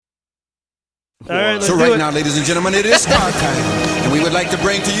All right, so right now, ladies and gentlemen, it is star time, and we would like to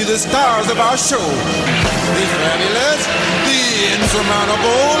bring to you the stars of our show. The fabulous, the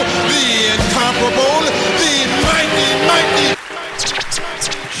insurmountable, the incomparable, the mighty.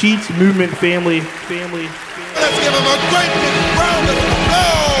 Cheats Movement family. Let's give them a great big round of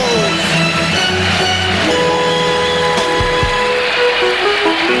applause.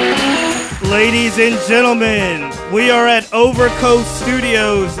 Ladies and gentlemen, we are at Overcoast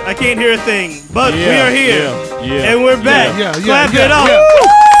Studios. I can't hear a thing, but we are here, and we're back. Clap it up.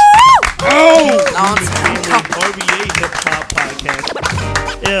 RBA Hip Hop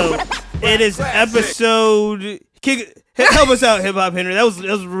Podcast. Yo, it is episode. Help us out, Hip Hop Henry. That was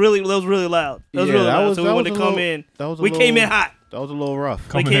really loud. That was really loud. So we wanted to come in. We came in hot. That was a little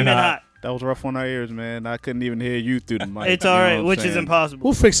rough. We came in hot. That was rough on our ears, man. I couldn't even hear you through the mic. It's all right, which is impossible.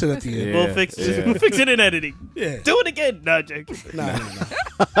 We'll fix it at the end. We'll fix it in editing. Yeah. Do it again. Nah, Jake. Nah.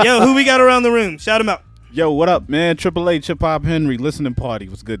 Yo, who we got around the room? Shout him out. Yo, what up, man? Triple H, Hip Hop Henry, listening party.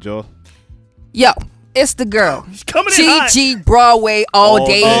 What's good, y'all? Yo, it's the girl. She's coming in hot. GG Broadway all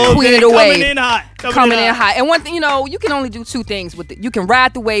day, queen of the coming wave. In hot. Coming in hot. And one thing, you can only do two things with it. You can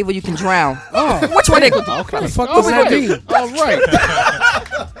ride the wave or you can drown. Which one they gonna do? What the fuck does that mean? All right.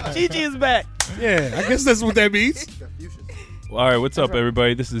 GG is back. Yeah, I guess that's what that means. All right, what's up,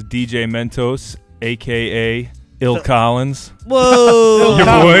 everybody? This is DJ Mentos, a.k.a. Il Collins. Whoa. Your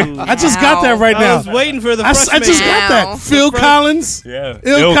boy. I just got that right now. I was waiting for the I freshman. just got that. Phil Collins. Yeah.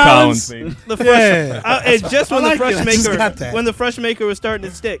 Il Collins. baby. The fresh, it's just when I the like fresh it. I just maker got that. when the fresh maker was starting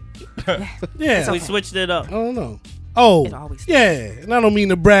to stick. Yeah. So we switched it up. I don't know. Oh, yeah. And I don't mean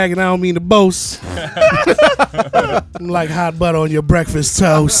to brag and I don't mean to boast. I'm like hot butter on your breakfast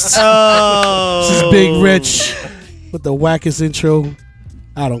toast. Oh. This is Big Rich with the wackest intro.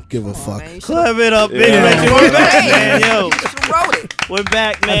 I don't give a fuck. Clap it up, Big Rich. We're back, man. Yo, wrote it. we're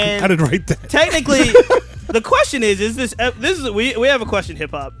back, man. I didn't write that. Technically, the question is we have a question,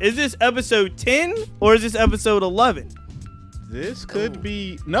 Hip Hop. Is this episode 10 or is this episode 11? This could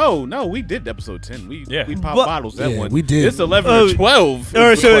be no. We did episode 10. We popped bottles that one. We did. It's 11 or 12. All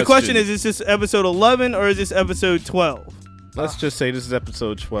right, so the question is this episode 11 or is this episode 12? Let's just say this is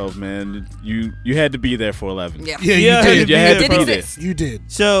episode 12, man. You had to be there for 11. Yeah. Yeah, Yeah, you did. You had to It be there. exists. You did.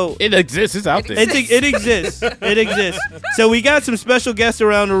 So It exists. It's out there. it exists. It exists. So we got some special guests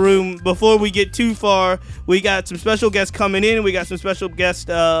around the room. Before we get too far, we got some special guests coming in. We got some special guests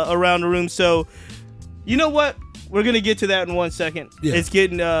around the room. So you know what? We're gonna get to that in 1 second. Yeah. It's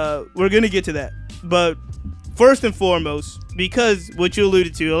getting. We're gonna get to that. But first and foremost, because what you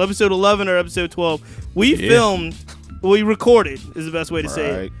alluded to, episode 11 or episode 12, we filmed. We recorded is the best way to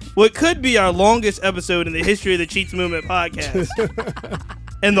say it. What could be our longest episode in the history of the Cheats Movement podcast.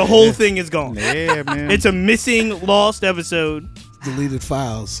 And the whole thing is gone. Yeah, man. It's a missing, lost episode. Deleted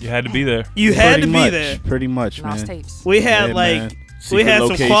files. You had to be there. You had to Pretty be much, there. Pretty much, Lost man. tapes. We had Yeah, like man. we Secret had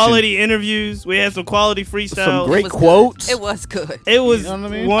location. some quality interviews. We had some quality freestyle. Some great It was quotes. Good. It was good. It was You know what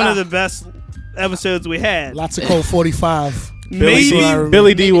I mean? one of the best episodes we had. Lots of Code 45. Maybe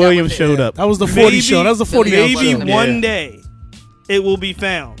Billy D. Maybe that Williams was it. showed up. That was the 40 show. That was the 40 Maybe show. one Yeah. day it will be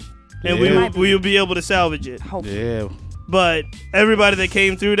found, and Yeah. we will be able to salvage it. Hopefully. Yeah. But everybody that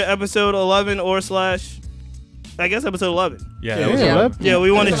came through to episode 11 I guess episode 11. Yeah, Yeah. that was Yeah. 11. Yeah,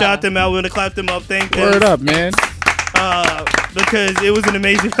 we want to shout them out. We want to clap them up. Thank them. Word up, man. Because it was an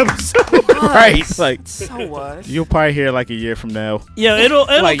amazing episode. Right. Like, So was. you'll probably hear like a year from now. Yeah, it'll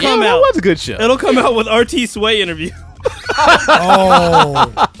Like, come yo, that out. was a good show. It'll come out with RT Sway interview.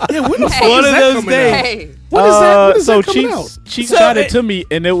 Oh. Yeah, when the fuck One is of that those coming days. out? Hey. When is that? When is so that coming out? Cheats So shot it it- to me,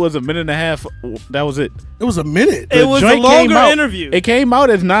 and it was a minute and a half. That was it. It was a minute. It was a joint longer came out- interview. It came out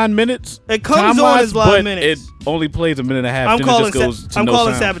as 9 minutes. It comes on time-wise, as live but minutes. It only plays a minute and a half. I'm then calling it just goes to I'm no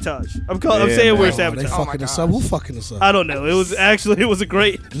calling sound. sabotage. I'm Yeah, saying we're man. They sabotage. fucking us up. Who fucking us up? I don't know. It was a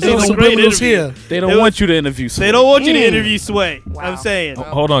great. It There's was a some great criminals interview. here. They It don't was- want you to interview. They don't want you to interview Sway. Wow. I'm saying.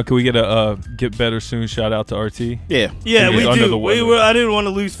 Hold on, can we get a get better soon shout out to RT? Yeah. Yeah, He's we under do. the weather. I didn't want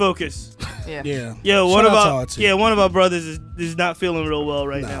to lose focus. Yeah. Yeah. Yo, Shout out to RT. one of our brothers is not feeling real well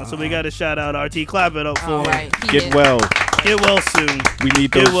right now, so we got to shout out RT. Clap it up for All him. right. Get well. Get well soon. We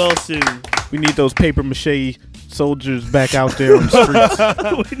need Get those. well soon. We need those paper mache soldiers back out there on the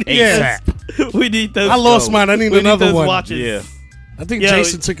streets. we, need those, we need those. I lost mine. I need we another those one. Watches. Yeah. I think Yo,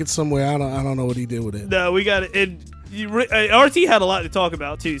 Jason took it somewhere. I don't know what he did with it. No, we got it. RT had a lot to talk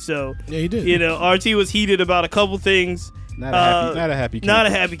about too, so Yeah, he did. you know, RT was heated about a couple things. Not a happy. Not a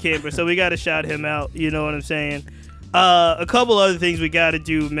camper. happy camper. So we got to shout him out. You know what I'm saying? A couple other things we got to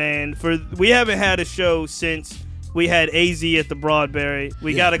do, man. We haven't had a show since we had AZ at the Broadberry.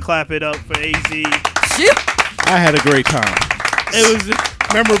 We got to clap it up for AZ. Shit. I had a great time. It was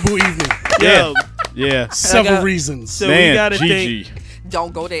Memorable evening. Yeah. Several reasons. So Man, we gotta GG. think.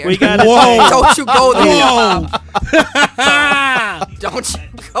 Don't go there. We gotta Whoa. Don't you go there. Whoa. Don't you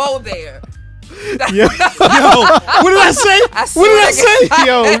go there. Yo, what did I say? What did I say?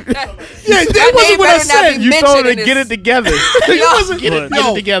 Yo, Yeah, that wasn't what I said. you told her to get it together. It wasn't. Get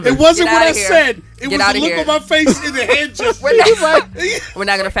it together. It wasn't Get what outta I here. said. It Get was outta the look here. on my face and the head just. We're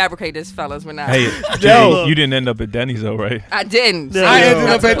not gonna fabricate this, fellas. We're not. Hey, Yo. you didn't end up at Denny's though, right? I didn't. Yeah. I ended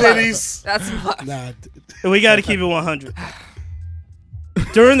That's up at a lie. Denny's. That's a lie. Nah, We got to keep it 100.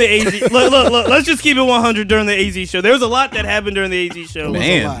 During the AZ, look, let's just keep it 100 during the AZ show. There was a lot that happened during the AZ show.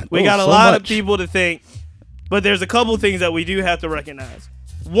 Man, We got a lot of people to thank, but there's a couple things that we do have to recognize.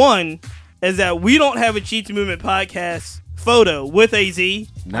 One is that we don't have a Cheats Movement podcast photo with AZ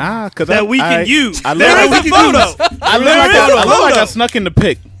Nah, because that we can use. I There is a photo. I look There like is a I look like I photo. snuck in the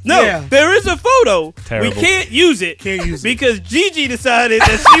pic. No, Yeah. there is a photo. Terrible. We can't use it. Can't use it. Because Gigi decided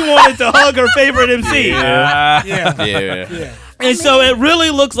that she wanted to hug her favorite MC. yeah. Yeah. And so it really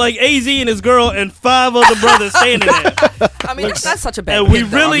looks like AZ and his girl and 5 other brothers standing there. I mean, it's not such a bad. And we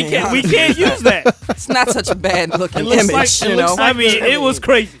pic, though. really I mean, can't. We can't use that. It's not such a bad looking It looks image, like- it you looks know. I mean, it was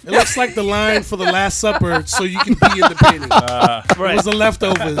crazy. It looks like the line for the Last Supper, so you can pee in the penny. It Right. was the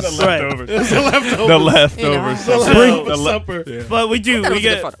leftovers. Right. It was the leftovers. The leftovers. The So- leftover supper. But we do. That We was a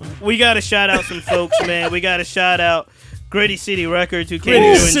good got. photo. We got to shout out some folks, man. We got to shout out Gritty City Records, who came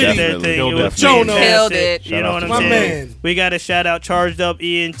Gritty through and City. did their Definitely. thing. It was Definitely. Jono. fantastic. Killed it. You know what I'm My saying? man. We got to shout out Charged Up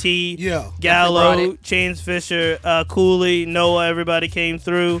ENT. Yeah. Gallo, Definitely brought Chance Fisher, Cooley, Noah, everybody came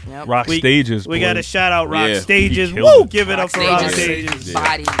through. Yep. Rock We- stages. We boy. got to shout out Rock Yeah. Stages. He killed Woo! it. Give it up for Rock Stages. Stages.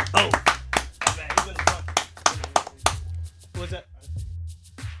 Body. Oh. What's that?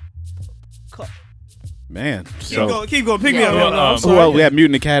 Man. Keep So going. Keep going. Pick me Yeah. up. Well, I'm sorry. well, we had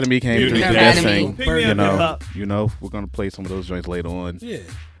Mutant Academy came Mutant through did that Academy. thing. Pick me up, You know, we're gonna play some of those joints later on. Yeah.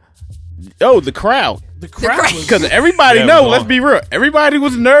 Oh, the crowd. The crowd was. Because everybody Yeah, know, well- let's be real. Everybody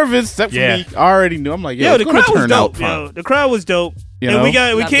was nervous except for Yeah. me. I already knew. I'm like, Yo, it's the gonna crowd was turn out dope. fine. Yo, the crowd was dope. You And know? we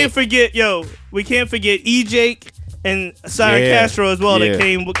Loved can't it. forget, we can't forget Jake and Sire Yeah. Castro as well. Yeah. That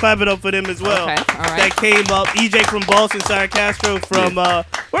came. We'll clap it up for them as well. Okay, all right. That came up. Jake from Boston, Sire Castro from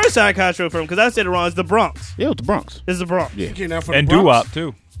where is Sire Castro from? Because I said it wrong. It's the Bronx. Yeah, with the Bronx. It's the Bronx. Yeah. Came down from And the Doo Bronx. Wop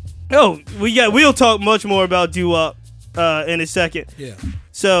too. Oh, we'll talk much more about Doo Wop in a second. Yeah.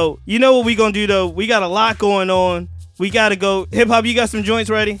 So you know what we gonna do though? We got a lot going on. We gotta go. Hip hop, you got some joints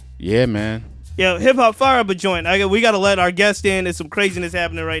ready? Yeah, man. Yo, hip hop, fire up a joint. We gotta let our guest in. There's some craziness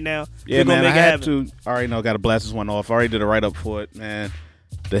happening right now. Yeah, We're gonna man. I make it had happen. to. I already know. Got to blast this one off. I already did a write up for it, man.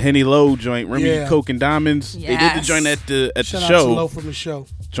 The Henny Low joint, Remy Yeah. Coke and Diamonds. They did the Yes. joint at the Shout out to Low show. from the show.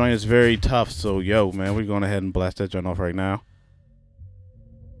 Joint is very tough. So yo, man, we're going ahead and blast that joint off right now.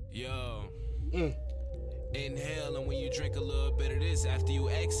 Yo. Inhale, and when you drink a little bit of this, after you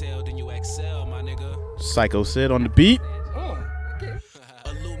exhale, then you excel, my nigga. Psycho Sid on the beat.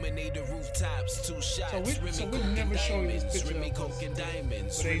 Illuminate the rooftops, 2 shots. So we've never shown you this picture Remy of Coke and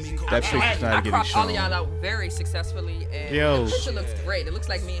Diamonds. But Remy AZ Coke That picture's not I getting cropped all of shown. y'all out very successfully, and Yo. the picture looks great. It looks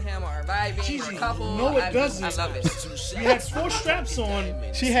like me and him are vibing, we're a couple. No, it I doesn't. love it. You had 4 straps on.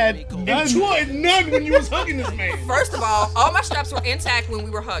 She had And none when you was hugging this man. First of all my straps were intact when we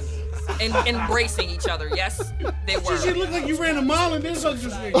were hugging and embracing each other. Yes, they were. Gigi, it looked like you ran a mile and then hugged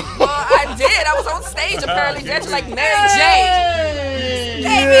this nigga. Well, I did. I was on stage apparently dancing like Mary J.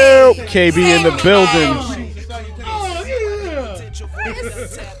 Yo, KB in the building. Oh, yeah.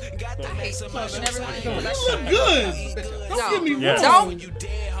 You look good. Don't get me wrong.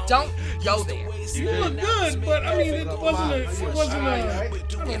 Don't go there. You look good, but I mean, it wasn't a, I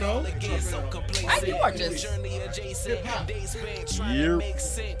don't know. You are just.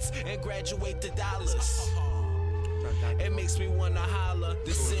 It makes me wanna holler.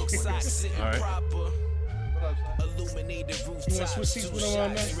 The silk socks sitting proper. Illuminated You want rooftops. to switch seats with him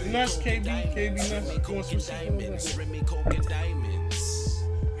on Ness? Ness, KB, Ness. You want to switch seats with him on Ness? Remy Coke and Diamonds.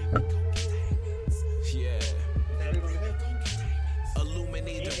 Yeah.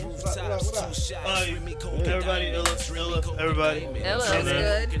 Illuminated rooftops. 2 shots. Remy Coke and Everybody, Diamonds. Illa, everybody. Ella is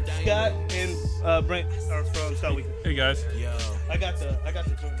good. Scott and Brent are from Scott Weekly. Hey guys. Yo. I got the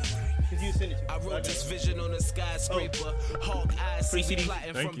joint. Cause you sent it to me. I wrote this vision on a skyscraper. Hawk eyes, see Free me CD.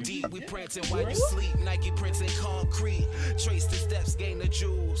 plotting Thank from you. deep. We prancing while you sleep. Nike prints in concrete. Trace the steps, gain the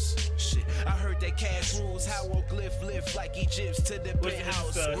jewels. Shit, I heard that cash rules. Hieroglyph lift like Egypts to the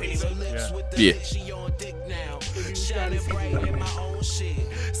penthouse. Squeeze her lips with the Yeah. lick. She on dick now. Shining bright in my own shit.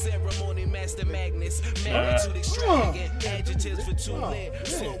 Ceremony master Magnus. Magnitude extravagant. Adjectives for too lit.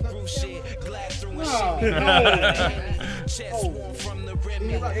 Slow groove shit. Glad through and shit.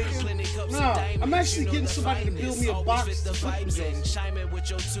 Nah, I'm actually getting somebody to build me a box to put them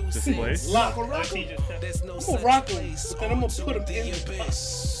Displays? Lock or rock them. I'm gonna rock them, but then I'm gonna put them in the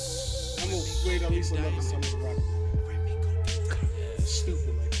box. I'm gonna wait at least another summer to rock them.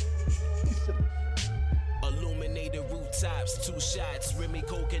 Stupid like Illuminated rooftops, 2 shots, Remy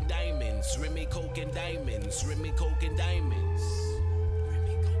Coke and diamonds, Remy Coke and diamonds, Remy Coke and diamonds,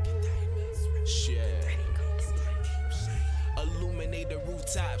 Remy Coke and diamonds, shit. Illuminated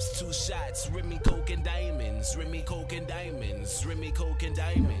rooftops, 2 shots, Remy Coke and diamonds, Remy Coke and diamonds, Remy Coke and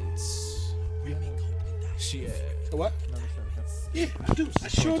diamonds, Remy Coke and diamonds, shit. what? Yeah, I do. I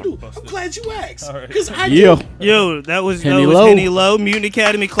sure do. I'm glad you asked. Because I Yeah. do. Yo, that was Henny Henny Low. Low. Mutant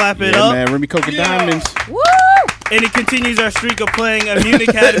Academy, clap it Yeah, up. man. Remy Coke and Diamonds. Woo! And it continues our streak of playing a Mutant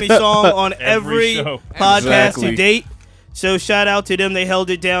Academy song on every show. podcast Exactly. to date. So shout out to them. They held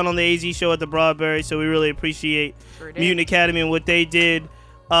it down on the AZ show at the Broadberry. So we really appreciate Mutant Academy and what they did.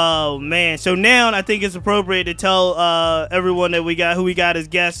 Oh man. So now I think it's appropriate to tell everyone that who we got as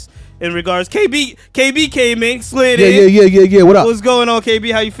guests in regards. KB came in, slid in. Yeah. What up? What's going on,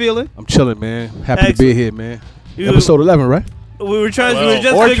 KB? How you feeling? I'm chilling, man. Happy to Excellent. be here, man. You- Episode 11, right? We were just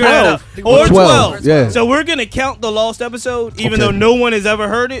Or figuring it out. 12. Or 12, yeah. So we're gonna count the lost episode, even Okay. though no one has ever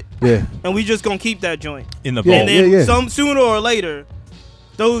heard it, Yeah. and we just gonna keep that joint. In the Yeah. vault. And then yeah. some sooner or later,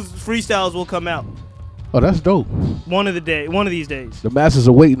 those freestyles will come out. Oh, that's dope. One of these days. The masses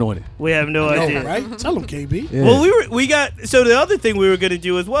are waiting on it. We have no No, idea. right? Tell them, KB. Yeah. Well, so the other thing we were gonna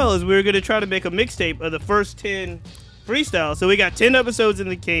do as well is we were gonna try to make a mixtape of the first 10 freestyles. So we got 10 episodes in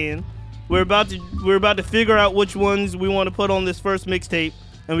the can. We're about to figure out which ones we want to put on this first mixtape,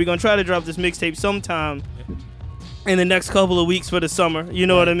 and we're gonna try to drop this mixtape sometime in the next couple of weeks for the summer. You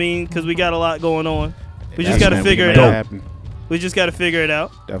know what I mean? Because we got a lot going on. We just got to figure it out. We just got to figure it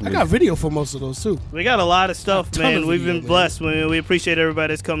out. I got video for most of those, too. We got a lot of stuff, A ton man. of We've video, been man. blessed. We appreciate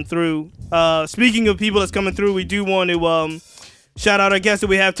everybody that's come through. Speaking of people that's coming through, we do want to shout out our guests that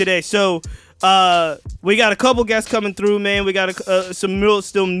we have today. So we got a couple guests coming through, man. We got some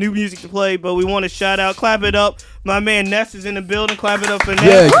still new music to play, but we want to shout out, clap it up. My man Ness is in the building. Clap it up for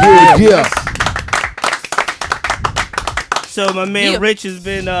Ness. Yeah. So my man Rich has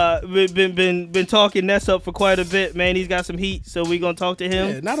been talking Ness up for quite a bit, man. He's got some heat, so we gonna talk to him.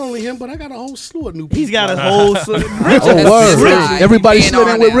 Yeah, not only him, but I got a whole slew of new people. He's got a whole. Rich, Oh, word. Rich. Everybody Being slid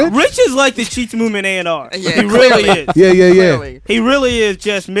on in with now. Rich? Rich is like the Cheats Movement A&R. Yeah, He really is. Yeah. Clearly. He really is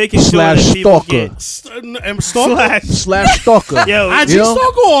just making sure Slash that people stalker. get Stalker? Slash stalker. Yo, IG You know?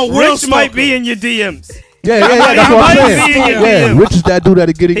 stalker or Will Rich might stalker? be in your DMs. Yeah. That's what I'm might saying. be in your Yeah, DM. Rich is that dude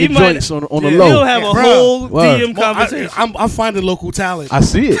that'll get in He your might- joints on the He'll low. have a Bruh. whole Word. DM Well, conversation. I'm finding local talent. I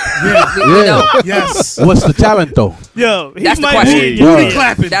see it. No, Yes. What's the talent though? Yo, he That's the might question. be in your Booty DMs.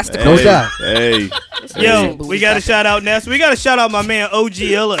 clapping. that's the No question. doubt. Hey. Yo, we got to shout out Ness. We got to shout out my man OG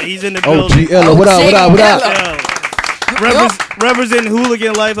Illa. He's in the building. OG Ella. What up? Yo. Representing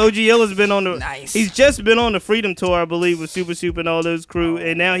Hooligan Life. OG Illa's been on the. Nice. He's just been on the Freedom Tour, I believe, with Super Soup and all those crew,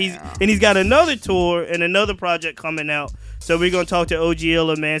 and now he's got another tour and another project coming out. So we're gonna talk to OG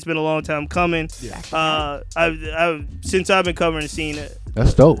Illa, man. It's been a long time coming. I've since I've been covering the scene.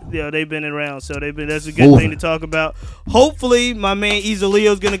 That's dope. Yeah, they've been around, so that's a good thing to talk about. Hopefully, my man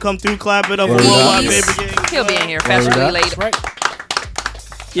Easalio is gonna come through, clap it up for Worldwide Paper Game. He'll be in here fashionably later. Right.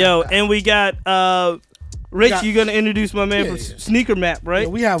 Yo, and we got Rich. You gonna introduce my man from SneakerMap, right? Yeah,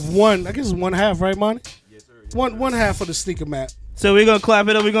 we have one. I guess it's one half, right, Monty? Yes, sir. One half of the SneakerMap. So we're gonna clap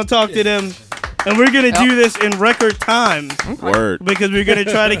it up. We're gonna talk to them, and we're gonna do this in record time. Word. Because we're gonna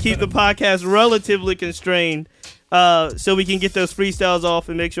try to keep the podcast relatively constrained, so we can get those freestyles off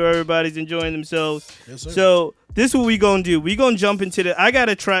and make sure everybody's enjoying themselves. Yes, sir. So this is what we gonna do. We gonna jump into I got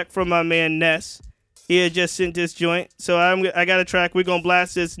a track from my man Ness. He had just sent this joint, so I got a track. We're gonna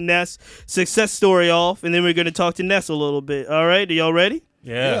blast this Ness success story off, and then we're gonna talk to Ness a little bit. All right, are y'all ready?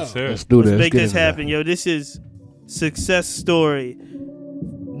 Yeah, sir. Let's do this. Let's make Get this into that. happen, yo. This is success story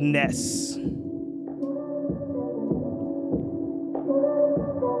Ness.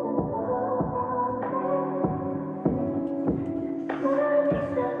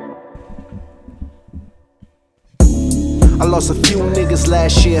 I lost a few niggas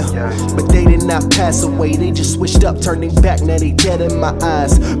last year, but they did not pass away. They just switched up, turning back, now they dead in my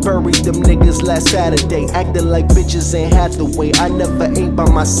eyes. Buried them niggas last Saturday, acting like bitches ain't Hathaway. I never ate by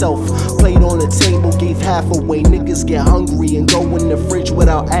myself, played on the table, gave half away. Niggas get hungry and go in the fridge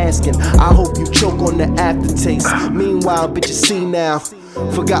without asking. I hope you choke on the aftertaste. Meanwhile, bitches see now.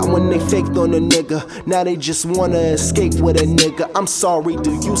 Forgot when they faked on a nigga. Now they just wanna escape with a nigga. I'm sorry,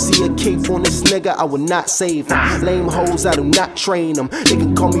 do you see a cape on this nigga? I will not save him. Lame hoes, I do not train them. They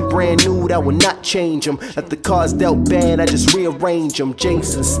can call me brand new, that will not change them. If the cards dealt bad, I just rearrange them.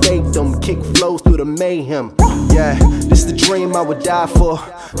 Jason Statham, kick flows through the mayhem. Yeah, this the dream I would die for.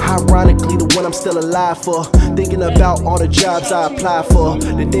 Ironically, the one I'm still alive for. Thinking about all the jobs I applied for.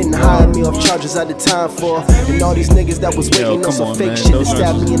 They didn't hire me off charges I had time for. And all these niggas that was waiting on some fake shit to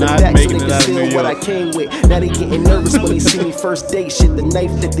stab me in the back so they can steal what I came with. Now they getting nervous when they see me first date shit. The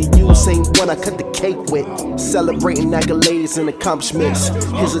knife that they use ain't one I cut the cake with. Celebrating accolades and accomplishments.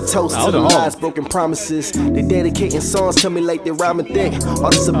 Here's a toast to the lies, broken promises. They dedicating songs to me like they rhyming thick.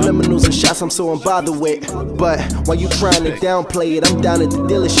 All the subliminals and shots I'm so unbothered with. But while you trying to downplay it, I'm down at the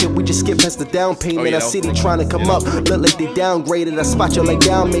dealership. We just skip past the down payment. I see they trying to come up, look like they downgraded. I spot you like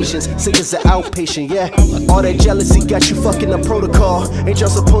Dalmatians, sick as an outpatient, yeah. All that jealousy got you fucking up protocol. Ain't y'all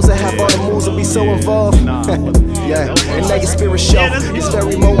supposed to have all the moves and be so involved? Yeah, and now your spirit show. This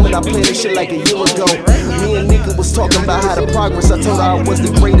very moment I played this shit like a year ago. Me and Nika was talking about how to progress. I told her I was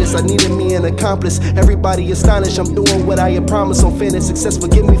the greatest, I needed me an accomplice. Everybody astonished, I'm doing what I had promised on fairness, success.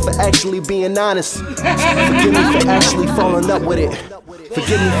 Forgive me for actually being honest. Forgive me for actually falling up with it.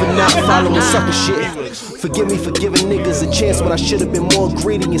 Forgive me for not following sucker shit. Forgive me for giving niggas a chance when I should have been more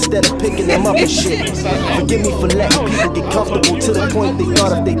greedy instead of picking them up and shit. Forgive me for letting people get comfortable to the point they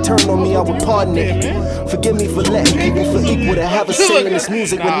thought if they turned on me I would pardon it. Forgive me for letting people feel equal to have a say in this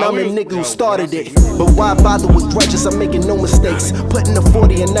music when I'm the nigga who started it. But why bother with grudges? I'm making no mistakes. Putting the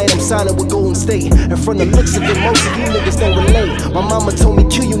 40 a night, I'm signing with Golden State. And from the looks of it, most of you niggas don't relate. My mama told me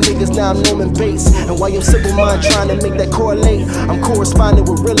kill you niggas, now I'm Norman Bates. And while your simple mind trying to make that correlate, I'm corresponding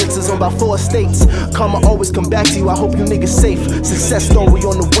with realtors on about 4 states. Karma always come back to you, I hope you niggas safe. Success story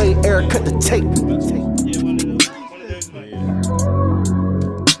on the way, Eric cut the tape.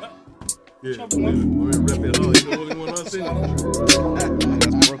 That's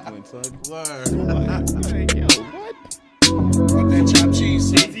Brooklyn, son. Yo, what? Fuck that chopped cheese,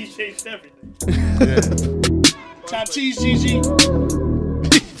 son. AZ changed everything. Chopped cheese, GG.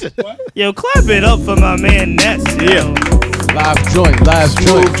 Yo, clap it up for my man Ness. Yeah. Live joint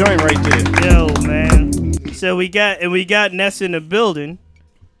right there. Yo, man. So we got Ness in the building.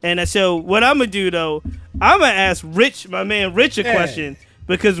 And so what I'm gonna do though, I'm gonna ask Rich, my man Rich, a question.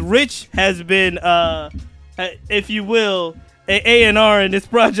 Because Rich has been, if you will, an A&R in this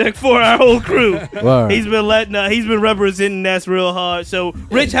project for our whole crew. He's been representing Ness real hard. So,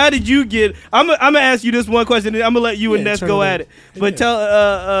 Rich, how did you get? I'm gonna ask you this one question, and I'm gonna let you and Ness go at it. But tell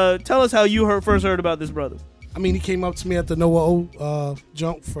us how you first heard about this brother. I mean, he came up to me at the Noah O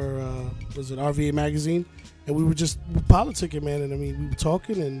jump for was it RVA magazine, and we were just politicking, man. And I mean, we were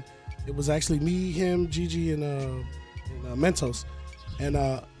talking, and it was actually me, him, Gigi, and Mentos. And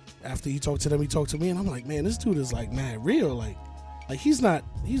after he talked to them, he talked to me, and I'm like, man, this dude is like mad real. Like he's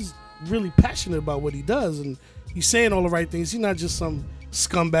really passionate about what he does, and he's saying all the right things. He's not just some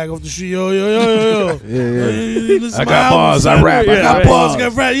scumbag off the street. Yo. Yeah. I got bars, I rap. I got bars, I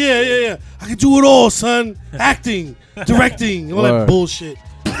got rap. Yeah. I can do it all, son. Acting, directing, all that bullshit.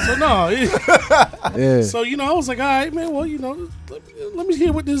 So no, yeah. So I was like, all right, man. Well, let me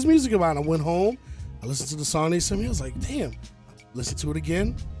hear what this music about. I went home, I listened to the song they sent me. I was like, damn. Listen to it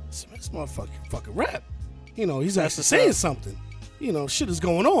again. This motherfucking fucking rap. He's actually saying something. Shit is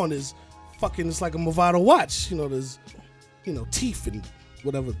going on. It's like a Movado watch. There's, teeth and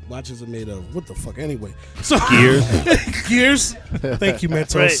whatever watches are made of. What the fuck? Anyway. So Gears. Thank you,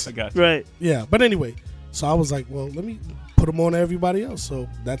 Mentos. Right. I got you. Right. Yeah. But anyway, so I was like, well, let me put them on to everybody else. So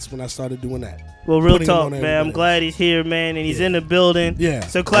that's when I started doing that. Well, real talk, man. I'm glad he's here, man, and he's in the building. Yeah.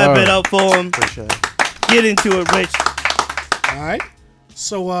 So clap it up for him. Appreciate it. Get into it, Rich. All right.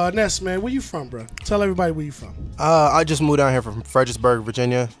 So, Ness, man, where you from, bro? Tell everybody where you from. I just moved down here from Fredericksburg,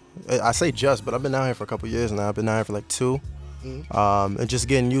 Virginia. I say just, but I've been down here for a couple years now. I've been down here for like 2. And just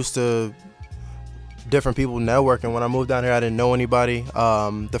getting used to different people networking. When I moved down here, I didn't know anybody.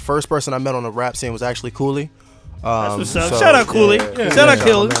 The first person I met on the rap scene was actually Cooley. That's what's up. Shout out Cooley. Shout out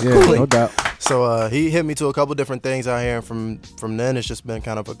Cooley. Yeah, no doubt. So he hit me to a couple different things out here, and from then it's just been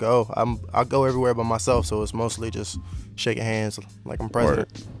kind of a go. I go everywhere by myself, so it's mostly just shaking hands like I'm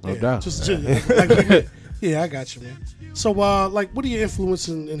president. No doubt. Yeah, I got you, man. So what are your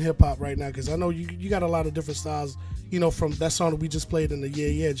influences in hip hop right now? Because I know you got a lot of different styles. From that song that we just played in the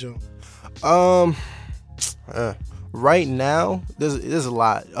Yeah joint. Right now there's a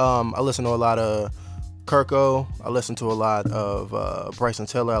lot. I listen to a lot of Kirko. I listen to a lot of Bryson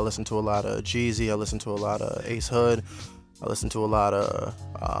Tiller. I listen to a lot of Jeezy. I listen to a lot of Ace Hood. I listen to a lot of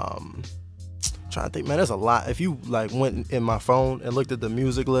trying to think, man, there's a lot. If you like went in my phone and looked at the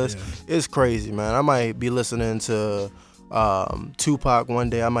music list, it's crazy, man. I might be listening to Tupac one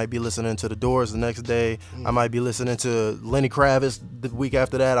day. I might be listening to The Doors the next day. I might be listening to Lenny Kravitz the week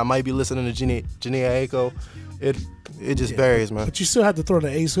after that. I might be listening to Jhené Aiko. It just varies, man. But you still have to throw the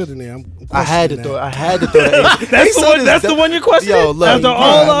Ace Hood in there. I had to throw the Ace. That's the one you're questioning? Yo, look. After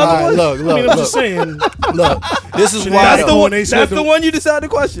all the other ones? Look. I'm just saying. Look, this is why. That's the one you decided to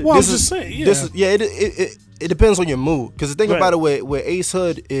question. Well, I'm just saying. Yeah. It depends on your mood. Because the thing about it where Ace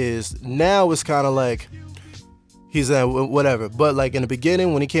Hood is now, it's kind of like he's at whatever. But like in the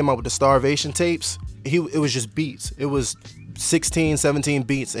beginning, when he came out with the Starvation tapes, it was just beats. It was 16, 17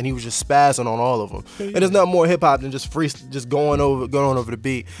 beats, and he was just spazzing on all of them. And there's not more hip hop than just going over the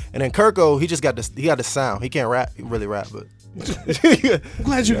beat. And then Kirko, he got the sound. He can't really rap, but I'm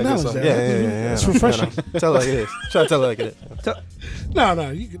glad you acknowledge that. Yeah. It's refreshing. Tell it like it is. Try to tell it like it is. No,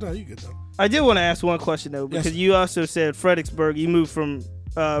 you good though. I did want to ask one question though, because you also said Fredericksburg. You moved from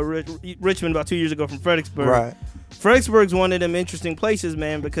Richmond about 2 years ago from Fredericksburg. Right. Fredericksburg's one of them interesting places,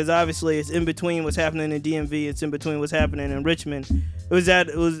 man, because obviously it's in between what's happening in DMV, it's in between what's happening in Richmond. Was that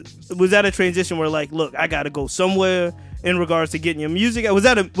a transition where like, look, I got to go somewhere in regards to getting your music? Was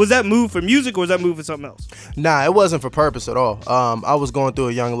that move for music, or was that move for something else? Nah, it wasn't for purpose at all. I was going through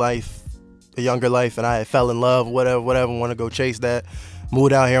a younger life, and I fell in love, whatever, want to go chase that.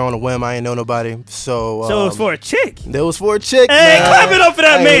 Moved out here on a whim. I ain't know nobody. So it was for a chick. It was for a chick. Hey, man. clap it up for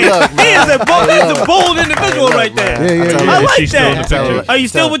that man. Look, man. That's a bold individual right there. Yeah. I like that. Are you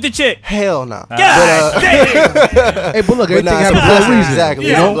still with the chick? Hell no. God damn. Hey, but look, everything happens for a reason. Exactly.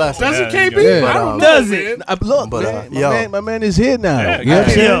 You know? Does it, KB? I don't know. Does it? Look, man, my man is here now. I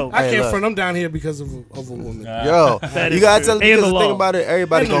can't front him down here because of a woman. Yo, you gotta tell because the thing about it,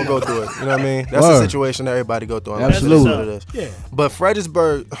 everybody gonna go through it. You know what I mean? That's a situation that everybody go through. Absolutely. Yeah. But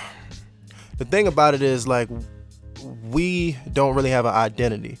Fredericksburg, the thing about it is, like, we don't really have an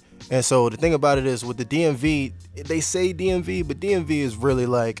identity. And so the thing about it is, with the DMV, they say DMV, but DMV is really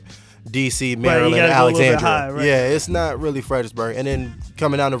like DC, Maryland, Alexandria. High, right? Yeah, it's not really Fredericksburg. And then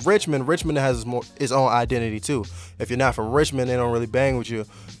coming down to Richmond has its own identity too. If you're not from Richmond, they don't really bang with you.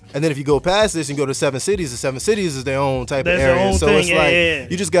 And then if you go past this and go to Seven Cities, the Seven Cities is their own type of area. So it's like,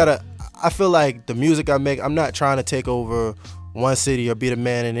 you just gotta, I feel like the music I make, I'm not trying to take over one city or be the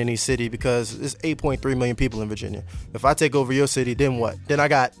man in any city, because there's 8.3 million people in Virginia. If I take over your city, then what? Then I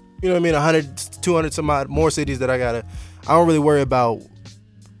got, 100, 200 some odd more cities that I don't really worry about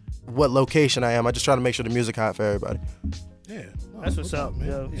what location I am. I just try to make sure the music hot for everybody. Yeah. That's what's up,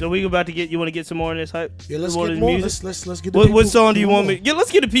 man. So we about to you want to get some more in this hype? Yeah, let's get more. Let's get the what people. Song do you want me? Yeah, let's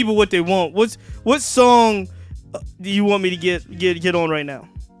get the people what they want. What song do you want me to get on right now?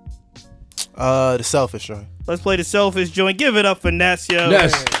 The Selfish joint. Let's play the Selfish joint. Give it up for Ness, yo.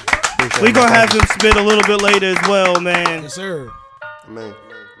 Yes. We gonna have him spit a little bit later as well, man. Yes, sir. Man,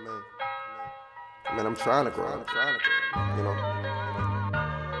 I'm trying to grow.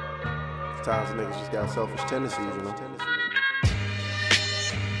 Times niggas just got selfish tendencies,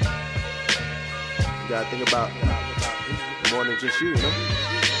 You gotta think about more than just you,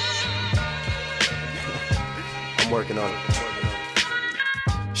 I'm working on it.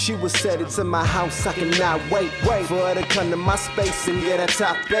 She was headed to my house, I cannot wait for her to come to my space and get a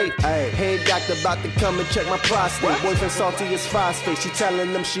top 8. Head doctor about to come and check my prostate. Boyfriend salty as phosphate, she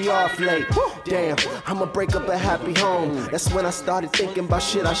telling them she off late. Damn, I'ma break up a happy home. That's when I started thinking about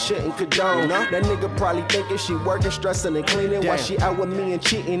shit I shouldn't condone. That nigga probably thinking she working, stressing and cleaning while she out with me and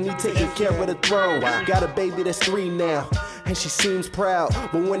cheating. He taking care of the throne. Got a baby that's 3 now, and she seems proud.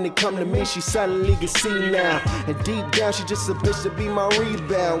 But when it come to me, she suddenly can see now. And deep down, she just a bitch to be my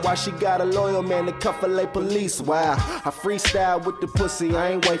rebound. Why she got a loyal man to cuff her like police? Wow, I freestyle with the pussy, I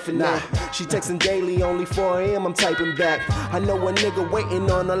ain't wifing that. She texting daily, only 4 a.m. I'm typing back. I know a nigga waiting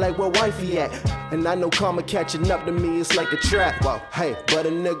on her like where wifey at. And I know karma catching up to me, it's like a trap. Wow, hey, but a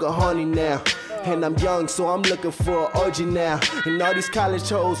nigga horny now. And I'm young, so I'm looking for an orgy now. And all these college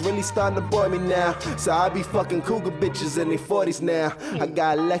hoes really starting to bore me now. So I be fucking cougar bitches in their 40s now. I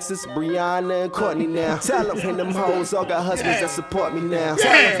got Alexis, Brianna, and Courtney now. Tell them, and them hoes all got husbands that support me now.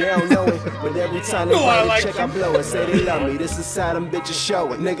 They don't know it, but every time they write a check, I blow it. Say they love me, this is how them bitches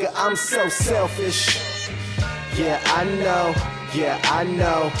show it. Nigga, I'm so selfish. Yeah, I know.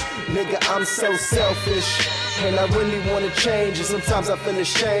 Nigga, I'm so selfish. And I really wanna change, and sometimes I feel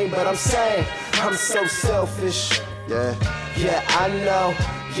ashamed, but I'm saying I'm so selfish. Yeah, I know.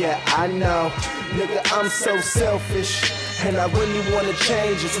 Nigga, I'm so selfish. And I really wanna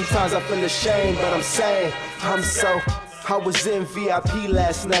change, and sometimes I feel ashamed, but I'm saying I'm I was in VIP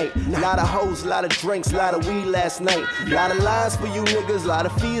last night. Lot of hoes, lot of drinks, lot of weed last night. Lot of lines for you niggas, lot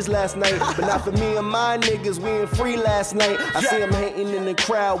of fees last night. But not for me and my niggas, we ain't free last night. I see them hating in the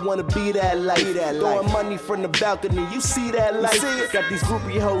crowd, wanna be that life. Throwing money from the balcony, you see that life. Got these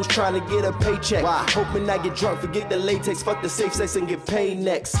groupie hoes trying to get a paycheck. Hoping I get drunk, forget the latex, fuck the safe sex and get paid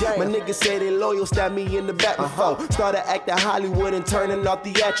next. My niggas say they loyal, stab me in the back before. Started acting Hollywood and turning off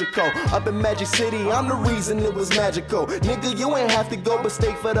theatrical. Up in Magic City, I'm the reason it was magical. Nigga, you ain't have to go but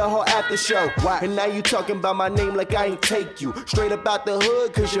stay for the whole after show. And now you talking about my name like I ain't take you. Straight up out the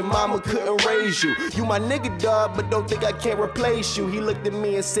hood cause your mama couldn't raise you. You my nigga, dog, but don't think I can't replace you. He looked at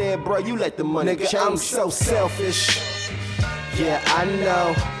me and said, bro, you let the money change. I'm so selfish. Yeah, I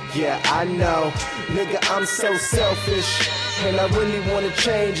know. Yeah, I know. Nigga, I'm so selfish. And I really wanna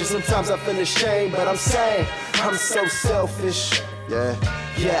change. And sometimes I feel ashamed, but I'm saying I'm so selfish. Yeah,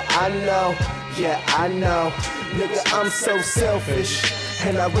 I know. Yeah, I know. Nigga, I'm so selfish.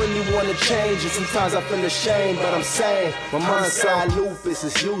 And I really wanna change, and sometimes I feel ashamed, but I'm saying my mom's side lupus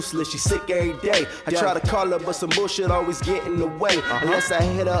is useless. She's sick every day. I try to call her, but some bullshit always get in the way. Unless I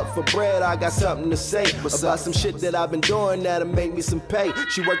hit up for bread, I got something to say about some shit that I've been doing that'll make me some pay.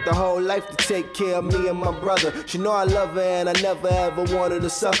 She worked her whole life to take care of me and my brother. She know I love her and I never ever wanted to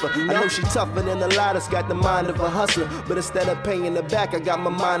suffer. I know she tougher than a lot that's got the mind of a hustler, but instead of paying her back, I got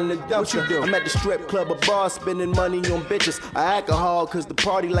my mind in the dumpster. I'm at the strip club or bar spending money on bitches. I alcohol cause the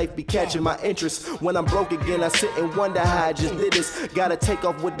party life be catching my interest. When I'm broke again, I sit and wonder how I just did this. Gotta take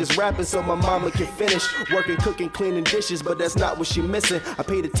off with this rapping so my mama can finish. Working, cooking, cleaning dishes, but that's not what she missing. I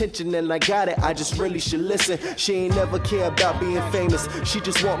paid attention and I got it, I just really should listen. She ain't never care about being famous. She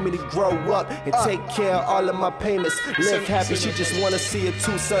just want me to grow up and take care of all of my payments. Live happy, she just wanna see her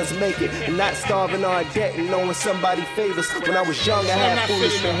 2 sons make it. And not starving or in debt and knowing somebody favors. When I was young, I had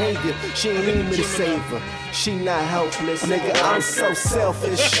foolish behavior. She ain't need me to save her. She not helpless, nigga, I'm so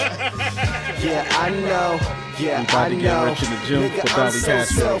selfish. Yeah, I know. Yeah, I know. Nigga, I'm so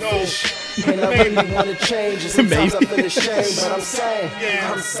selfish. And I really wanna change. And sometimes I feel ashamed, but I'm saying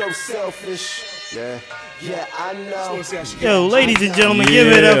I'm so selfish. Yeah, I know. Yo, ladies and gentlemen, give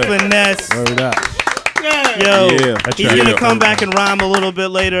it up for Ness. Word up. Yo, he's gonna come back and rhyme a little bit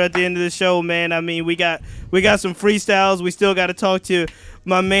later at the end of the show, man. I mean, we got some freestyles. We still got to talk to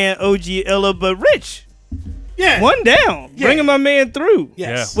my man OG Illa, but Rich. Yeah. One down. Yeah. Bringing my man through.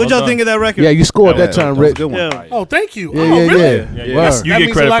 Yes. What y'all think of that record? Yeah, you scored that time, Rick. Oh, thank you. Yeah, oh, really? Yeah. You that get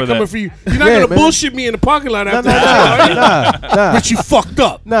means credit a lot for coming that. for you. You're not gonna bullshit me in the parking lot after Nah. Rich, you fucked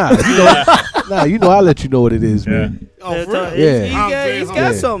up. Nah, you know I'll let you know what it is, man. Oh, for real? Yeah. He's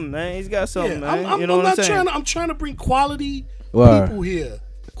got something, man. He's got something, man. You know what I'm saying? I'm trying to bring quality Word. people here.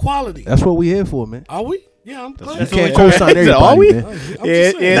 Quality. That's what we here for, man. Are we? Yeah, I'm glad. You can't co-sign everybody, Are we?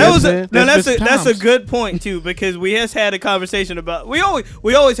 man. That's a good point too, because we has had a conversation about we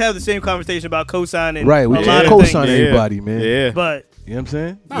always have the same conversation about co-signing. Right, we can't co-sign everybody, man. Yeah. But you know what I'm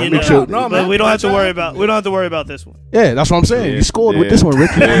saying? But we don't have to worry about this one. Yeah, that's what I'm saying. You scored with this one,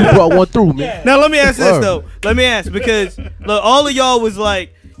 Ricky. You brought one through, man. Now let me ask this though. Let me ask, because look, all of y'all was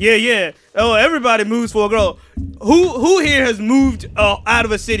like, yeah. Oh, everybody moves for a girl. Who here has moved out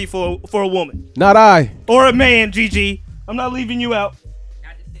of a city for a woman? Not I. Or a man, GG. I'm not leaving you out.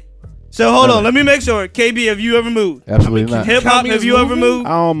 So hold on, let me make sure. KB, have you ever moved? Absolutely not. Hip hop, have you ever moved?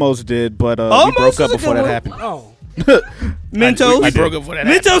 I almost did, but we Almost broke up is a before good that one. happened. Oh. Mentos. I broke up before that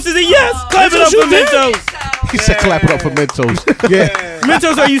happened. Mentos is a yes. Clap it up for Mentos. He said clap it up for Mentos. Yeah.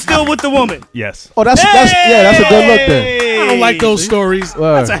 Mentos, are you still with the woman? Yes. Oh, that's a good look then. I don't like those stories.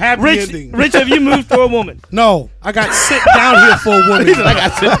 That's a happy ending. Rich, have you moved for a woman? No, I got sent down here for a woman. I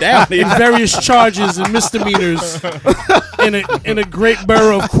got sit down here. In various charges and misdemeanors in a great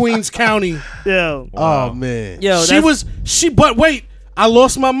borough of Queens County. Yo. Oh man. Yo, but wait, I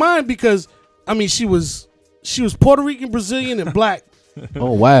lost my mind because she was Puerto Rican, Brazilian, and black.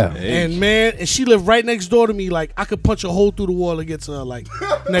 Oh wow. And she lived right next door to me. Like I could punch a hole through the wall and get to her like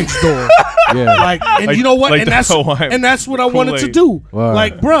next door. Yeah. And you know what? Like and that's what I wanted to do. Wow.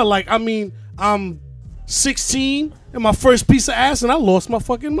 Like, bro, I'm 16 and my first piece of ass and I lost my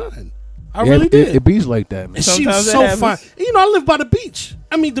fucking mind. I really did. It bees like that, man. And she was so fine. I live by the beach.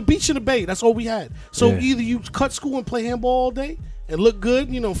 The beach and the bay. That's all we had. So either you cut school and play handball all day and look good,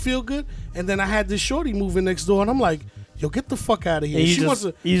 feel good. And then I had this shorty moving next door, and I'm like, yo, get the fuck out of here. You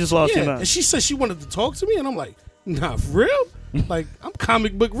just lost your mind. And she said she wanted to talk to me, and I'm like, nah, for real? Like, I'm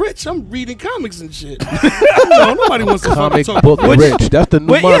comic book rich. I'm reading comics and shit. Nobody wants to comic talk book rich. That's the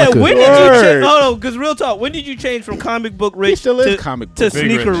new moniker. When did you change? Oh, because real talk. When did you change from comic book rich to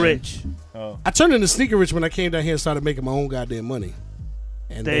sneaker rich? I turned into sneaker rich when I came down here and started making my own goddamn money.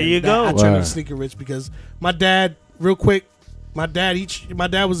 And there you go. I turned into sneaker rich because my dad real quick, my dad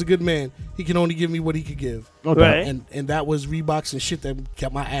was a good man. He can only give me what he could give. Okay. And that was Reeboks and shit that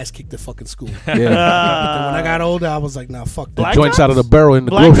got my ass kicked at fucking school. Yeah. But then when I got older, I was like, nah, fuck that. Joints out of the barrel in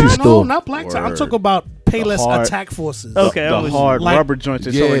the Black grocery Tops? store. No, not black tie. I'm talking about Payless Attack Forces. Okay, The hard rubber joints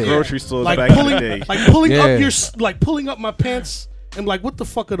they sell in grocery stores like back pulling, in the day. like pulling up your, like pulling up my pants. And like, what the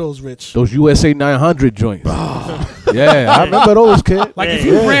fuck are those, Rich? Those USA 900 joints. Yeah, I remember those, kid. Like if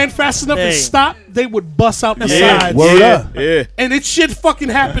you ran fast enough and stopped, they would bust out the sides. Word up. Yeah. And it shit fucking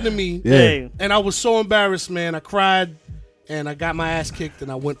happened to me. Yeah. And I was so embarrassed, man. I cried and I got my ass kicked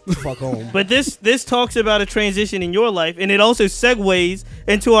and I went the fuck home. But this talks about a transition in your life, and it also segues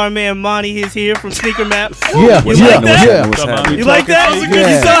into our man Monty. He's here from SneakerMap. Yeah, You like that? yeah. You like that?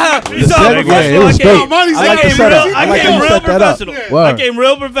 Yeah. You saw how it was dope. I came real professional. I came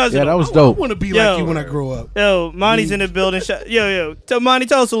real professional. Yeah, that was dope. I want to be like you when I grow up. Yo, Monty's in the building. Yo. Monty,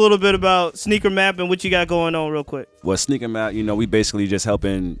 tell us a little bit about SneakerMap and what you got going on real quick. Well, SneakerMap, we basically just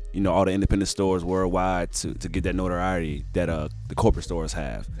helping, all the independent stores worldwide to get that notoriety that the corporate stores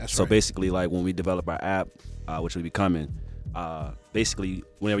have. So basically, like when we develop our app, which will be coming, basically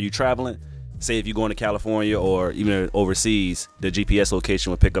whenever you're traveling, say if you're going to California or even overseas, the GPS location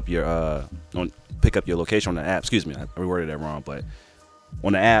will pick up your location on the app. Excuse me, I reworded that wrong, but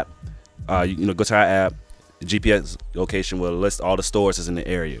on the app, you go to our app. The GPS location will list all the stores that's in the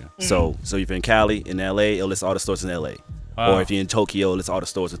area. Mm-hmm. So if you're in Cali, in LA, it'll list all the stores in LA. Wow. Or if you're in Tokyo, it'll list all the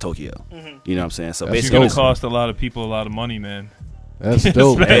stores in Tokyo. Mm-hmm. You know what I'm saying? So that's basically, gonna cost a lot of people a lot of money, man. That's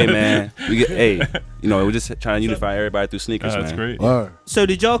dope. Hey man, we're just trying to unify everybody through sneakers, man. That's great. So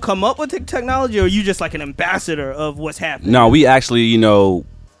did y'all come up with the technology, or are you just like an ambassador of what's happening? No, we actually,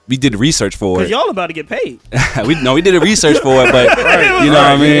 we did research for it. Because y'all about to get paid. we did a research for it, but you know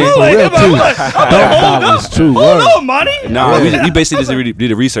what I mean? Hold on, money. No, we basically just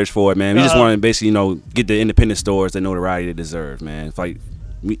did a research for it, man. We just want to basically, get the independent stores the notoriety they deserve, man. It's like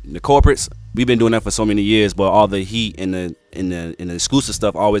the corporates, we've been doing that for so many years, but all the heat and the exclusive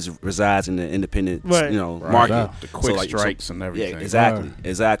stuff always resides in the independent, market. The quick strikes and everything. Yeah,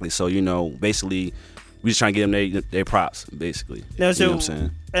 exactly. So basically, we just trying to give them their props, basically. Now, you know what I'm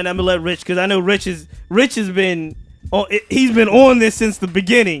saying? And I'm gonna let Rich, because I know Rich has been on this since the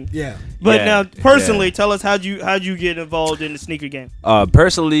beginning. Yeah. But now, personally, tell us how'd you get involved in the sneaker game?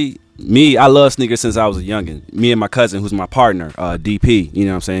 Personally, I love sneakers since I was a youngin'. Me and my cousin, who's my partner, DP. You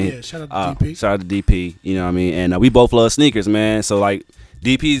know what I'm saying? Yeah. Shout out to DP. Shout out to DP. You know what I mean? And we both love sneakers, man. So like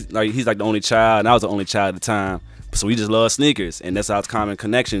DP's he's like the only child, and I was the only child at the time. So we just love sneakers, and that's our common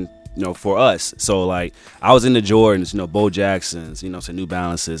connection. For us. So like I was into Jordans, Bo Jacksons, New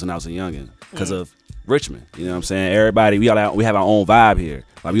Balances when I was a youngin' because of Richmond. You know what I'm saying? Everybody, we have our own vibe here.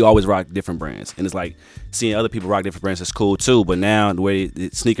 Like we always rock different brands, and it's like seeing other people rock different brands is cool too. But now the way the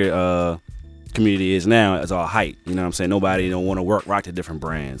sneaker community is now, it's all hype. You know what I'm saying? Nobody don't want to rock the different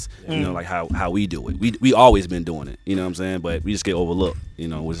brands. Like how we do it. We always been doing it. You know what I'm saying? But we just get overlooked.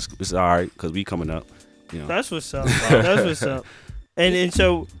 Which is all right because we coming up. That's what's up. That's what's up. And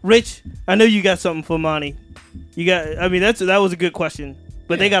so, Rich, I know you got something for Monty. That was a good question.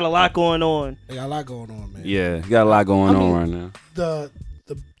 But they got a lot going on. They got a lot going on, man. Yeah, you got a lot going on right now.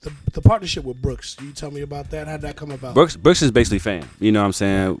 The partnership with Brooks, can you tell me about that? How'd that come about? Brooks is basically fam. You know what I'm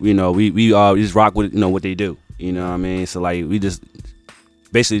saying? We just rock with what they do. You know what I mean? So like we just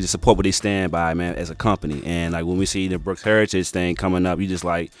basically just support what they stand by, man, as a company. And like when we see the Brooks Heritage thing coming up, you just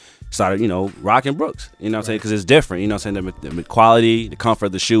like started, rocking Brooks. You know what I'm saying? Because it's different. You know what I'm saying? The quality, the comfort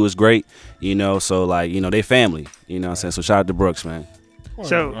of the shoe is great. So like, they family. You know what I'm saying? So shout out to Brooks, man.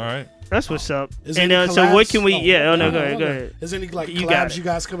 So, all right. That's what's up. And so what can we? Go ahead. Is there any collabs you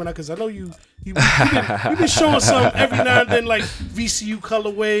guys coming up? Because I know you've been showing some every now and then, like VCU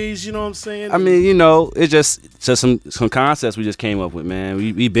colorways. You know what I'm saying? I mean, it's just some concepts we just came up with, man.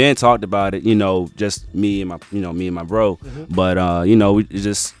 We been talked about it. Just me and my bro. Mm-hmm. But we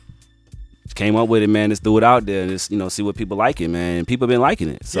just came up with it, man. Just threw it out there and just see what people like it, man. And people been liking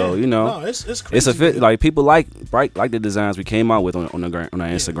it, so it's crazy, it's a fit. Man. Like people like the designs we came out with on our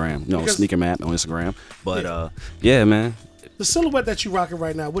Instagram, SneakerMap on Instagram. But man. The silhouette that you rocking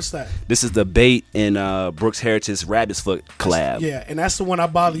right now, what's that? This is the Bait and Brooks Heritage Rabbit's Foot collab. Yeah, and that's the one I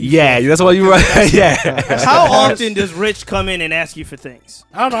bother you. Yeah, for. That's what you right. Yeah. How often does Rich come in and ask you for things?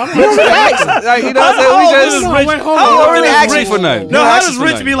 I don't know. Hold on. I don't really ask you for nothing. No, how does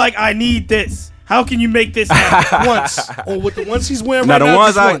Rich be like, I need this? How can you make this happen? Once. Or with the ones he's wearing right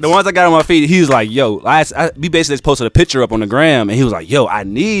now? The ones I got on my feet, he was like, yo, we basically just posted a picture up on the gram, and he was like, yo, I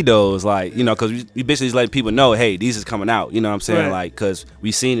need those. Like, because we basically just letting people know, hey, these is coming out. You know what I'm saying? Right. Like, because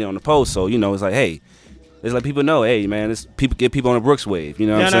we seen it on the post. So, it's like, hey, It's like people know, hey man, get people on the Brooks wave. You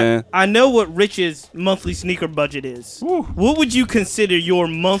know what I'm saying? I know what Rich's monthly sneaker budget is. Woo. What would you consider your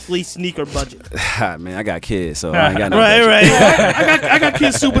monthly sneaker budget? Man, I got kids, so I ain't got no budget. Right. I got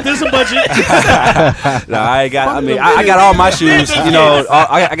kids too, but there's a budget. No, I ain't got. I mean, I got all my shoes. You know,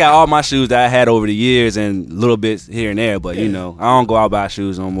 I got all my shoes that I had over the years and little bits here and there. But you know, I don't go out buy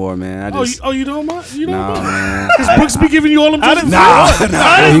shoes no more, man. You don't mind? You don't mind? Man. Because Brooks be giving you all them shoes.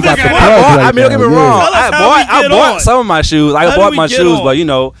 I mean, don't get me wrong. I bought some of my shoes. I bought my shoes, but you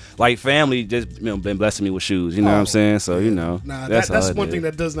know, like family just been blessing me with shoes. You know what I'm saying? So you know, that's one thing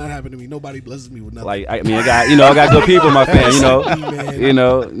that does not happen to me. Nobody blesses me with nothing. Like I mean, I got good people in my family. You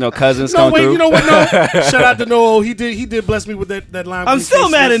know, cousins come through. You know what? No, shout out to Noah. He did bless me with that line. I'm still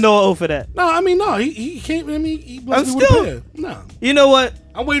mad at Noah for that. No, I mean he can't. I mean he blessed me with a pair. No, you know what?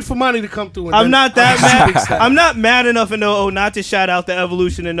 I'm waiting for money to come through. And I'm not that mad. I'm not mad enough in Noah not to shout out the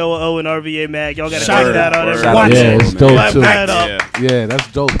evolution of Noah O and RVA Mag. Y'all got to shout that out every watch. Yeah, it's dope too. Yeah,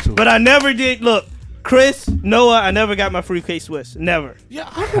 that's dope too. But I never did. Look, Chris, Noah, I never got my free K-Swiss. Never. Yeah,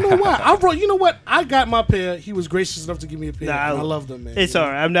 I don't know why. You know what? I got my pair. He was gracious enough to give me a pair. I love them, man. It's all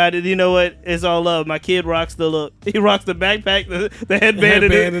right. I'm not. You know what? It's all love. My kid rocks the look. He rocks the backpack, the headband,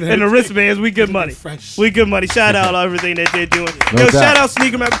 and the wristbands. We good money. We good money. Shout out everything that they're doing. Shout out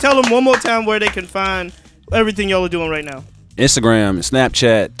SneakerMap. Tell them one more time where they can find everything y'all are doing right now. Instagram,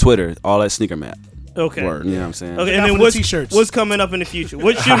 Snapchat, Twitter, all at SneakerMap. Okay. Word, you know what I'm saying? Okay, and then what's coming up in the future?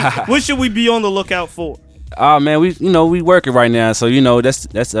 What should we be on the lookout for? Oh man, we working right now, so that's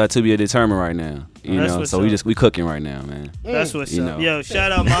to be determined right now. You know, so we cooking right now, man. That's what's up. Yo,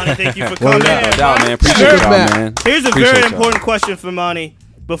 shout out Monty, thank you for coming. No doubt, man. Appreciate y'all, man. Here's a very important question for Monty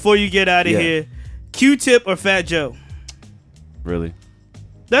before you get out of here: Q-Tip or Fat Joe? Really?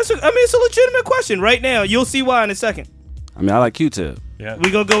 It's a legitimate question right now. You'll see why in a second. I mean, I like Q-Tip. Yeah.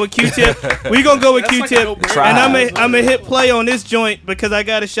 We gonna go with Q-Tip. And I'm gonna hit play on this joint because I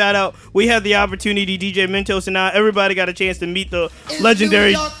got a shout out. We had the opportunity, DJ Mentos and I. Everybody got a chance to meet the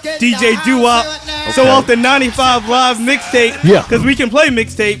legendary DJ Doo Wop. Okay. So off the 95 Live mixtape, because we can play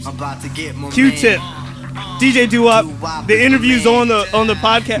mixtapes. Q-Tip, DJ Doo Wop. The interview's on the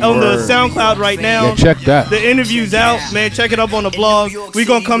podcast on the SoundCloud right now. Yeah, check that. The interview's out, man. Check it up on the blog. We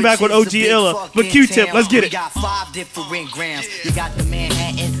gonna come back with OG Illa, but Q-Tip, let's get it.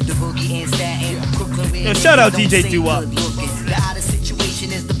 Yo, shout out DJ Doo Wop.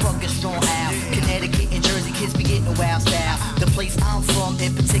 The place I'm from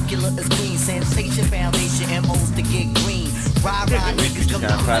in particular is Queen Sensation Foundation MOs to get green. Ride niggas come on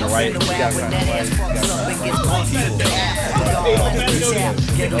in the wild when that ass fucks up and gets bumped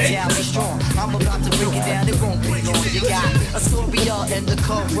Ghetto child be strong. I'm about to break it down, it won't be long. You got Astoria and the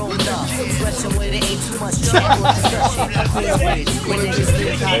Corona. Fleshing where there ain't too much trouble or discussion. When niggas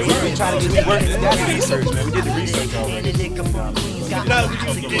live high, we try to get work. We got research, man. We did the research already. And the nigga from Queens got to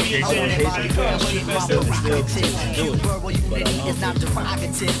get it. Everybody girl, shit, my prerogative. Verbal unity is not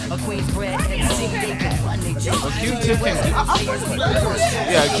derogative. A Queen's bred MC, they can run it.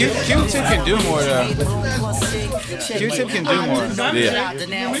 Q-Tip can do more though. Q-Tip can do more.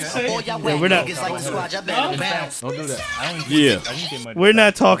 We're not. Don't do that. Yeah. We're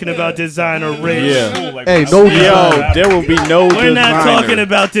not talking about designer Rich. Yeah. Hey, no designer. There will be no designer. We're not talking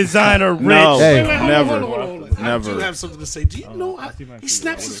about designer Rich. No, hey. Never. I do have something to say. Do you know he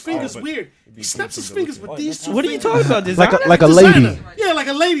snaps his fingers weird? He snaps his fingers with these two. What are you talking about? Designer? Like a lady. Yeah, like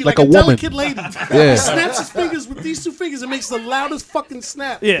a lady, like a woman. delicate lady. Yeah. He snaps his fingers with these two fingers and makes the loudest fucking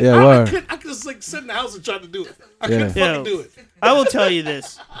snap. Yeah. I could just like sit in the house and try to do it. I couldn't fucking do it. I will tell you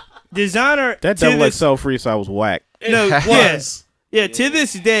this. Designer. That Double XL freestyle was whack. No, yes. Yeah, to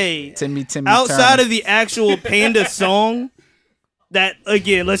this day, Timmy outside of the actual Panda song, that,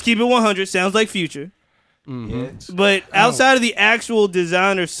 again, let's keep it 100, sounds like Future. Mm-hmm. But outside of the actual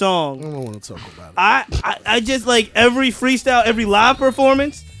designer song, I don't want to talk about it. I just like every freestyle, every live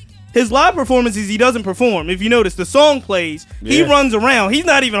performance. His live performances, he doesn't perform. If you notice, the song plays, he runs around. He's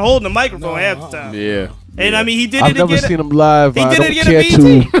not even holding the microphone half the time. Yeah. And I mean, he did it I've again. never seen him live. He I did don't it again care at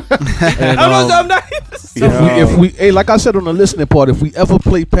to. And, I'm not if we, hey, like I said on the listening part, if we ever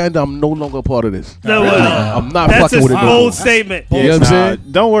play Panda, I'm no longer a part of this. No, I'm not that's fucking with it. That's a bold statement. You know what I'm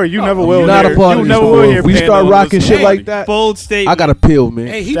saying? Don't worry, you never will. You're not a part of this. If we start rocking shit like that, bold statement. I got a pill, man.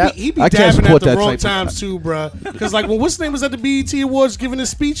 Hey, he be dabbing at the wrong times too, bro. Because like when what's his name was at the BET Awards giving his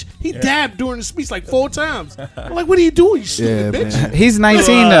speech, he dabbed during the speech like 4 times. I'm like, what are you doing, you stupid bitch? He's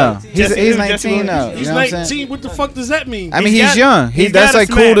 19 though. He's 19 though. He's 19. What the fuck does that mean? I mean, he's young. That's like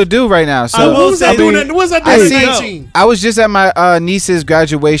cool to do right now. So what was I doing at 19? I was just at my niece's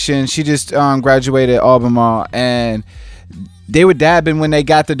graduation. She just graduated at Albemarle, and they were dabbing when they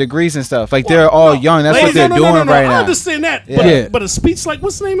got the degrees and stuff. Like they're all young. That's what they're doing right now. I understand that. Yeah. But a speech like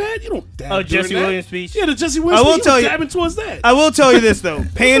what's the name had? You don't dab. Jesse Williams speech. Yeah, the Jesse Williams. I will tell you. Dabbing towards that. I will tell you this though.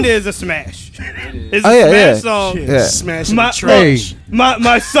 Panda is a smash. It's a smash song. Yeah. Smashing the trash.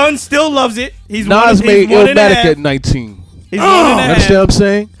 My son still loves it. He's Nas made one and a Illmatic half. at 19. He's 1 and a half. Understand what I'm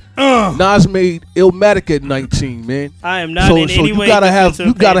saying? Nas made Illmatic at 19, man. I am not in any way.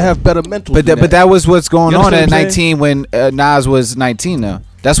 You gotta have better mental. But that was what's going on at understand 19 when Nas was 19 though.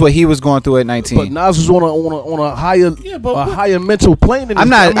 That's what he was going through at 19. But Nas was on a higher mental plane. Than I'm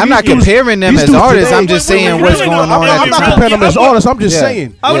not comparing them as artists. I'm just saying what's going on. I'm not comparing them as artists. I'm just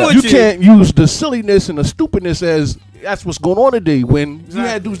saying you can't use the silliness and the stupidness as that's what's going on today. When you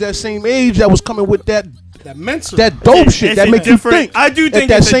had dudes that same age that was coming with that dope shit that make you think. I do think at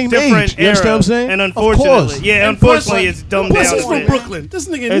that it's same a different age. You understand what I'm saying? And unfortunately, unfortunately, it's dumbed down. He's from Brooklyn. This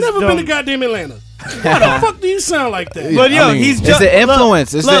nigga never been to goddamn Atlanta. Why the fuck do you sound like that? But he's it's the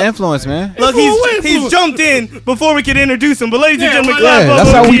influence. It's the influence, man. Look, he's jumped in before we could introduce him. But ladies and gentlemen,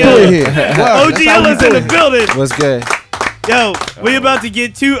 that's how we do it here. OG Illa's in the building. What's good? Yo, we about to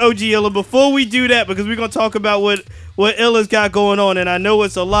get to OG Illa. Before we do that, because we're gonna talk about what Illa's got going on, and I know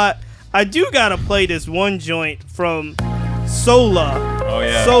it's a lot. I do gotta play this one joint from Sola. Oh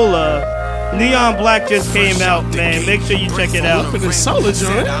yeah. Sola. Neon Black just came out, man. Make sure you check it out. The Sola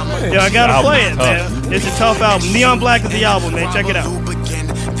joint. Yo, I gotta play it, man. It's a tough album. Neon Black is the album, man. Check it out.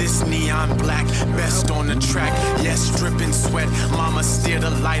 This neon black, best on the track. Yes, dripping sweat. Mama steer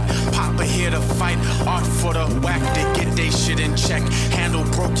the light. Papa here to fight. Art for the whack. They get they shit in check. Handle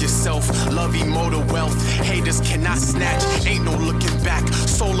broke yourself. Love motor wealth. Haters cannot snatch. Ain't no looking back.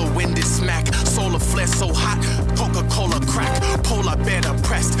 Solar winded smack. Solar flare so hot. Coca-Cola crack. Polar better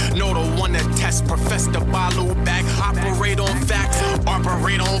pressed. No the one that test. Profess the Balu back. Operate on facts.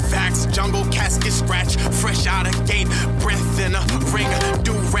 Operate on facts. Jungle casket scratch. Fresh out of gate. Breath in a ring.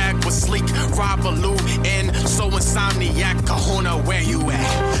 Do rag was sleek, Robaloo and so insomniac. Kahuna, where you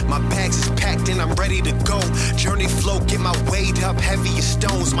at? My bags is packed and I'm ready to go. Journey flow, get my weight up, heavy as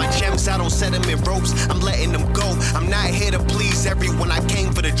stones. My gems, I don't set them in ropes, I'm letting them go. I'm not here to please everyone, I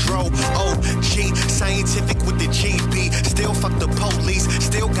came for the dro. OG, scientific with the GB. Still fuck the police,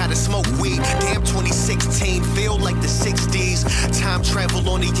 still gotta smoke weed. Damn 2016, feel like the 60s. Time travel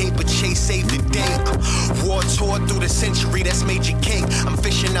on the 8, but Chase saved the day. War tour through the century, that's Major King. I'm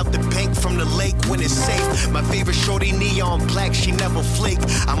fishing out the bank from the lake when it's safe. My favorite shorty, Neon Black, she never flake.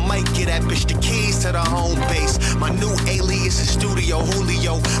 I might get that bitch the keys to the home base. My new alias is Studio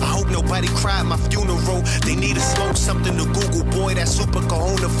Julio. I hope nobody cried my funeral. They need to smoke something to Google, boy, that super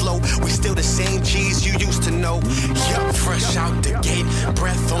Kahuna flow. We still the same G's you used to know. Yup, fresh out the gate,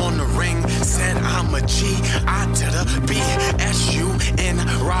 breath on the ring. Said I'm a G, I to the B, S-U-N,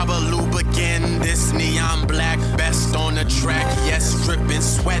 Robaloo begin. This Neon Black, best on the track. Yes, dripping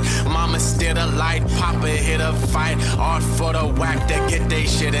sweat. Mama steer the light. Papa hit a fight. Art for the whack that get they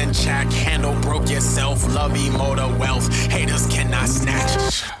shit in check. Handle broke yourself. Love motor wealth. Haters cannot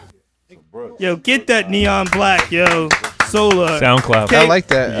snatch. Yo, get that Neon Black, yo. Solar. SoundCloud. I like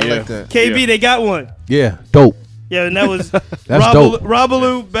that. I like that. KB, they got one. Yeah, dope. Yeah, and that was dope.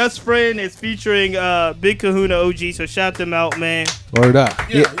 Robaloo, Best Friend is featuring Big Kahuna OG, so shout them out, man. Word up.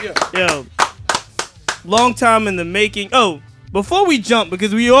 Yeah. Yo, long time in the making. Oh, before we jump,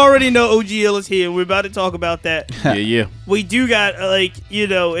 because we already know OG Illa's here, we're about to talk about that. Yeah. We do got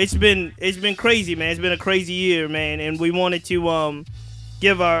it's been crazy, man. It's been a crazy year, man, and we wanted to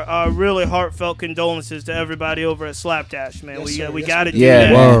give our really heartfelt condolences to everybody over at Slapdash, man. Yes, we got to do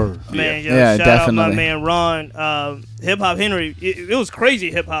Yeah, that, word. man. Yeah, shout definitely. out my man Ron, Hip Hop Henry. It was crazy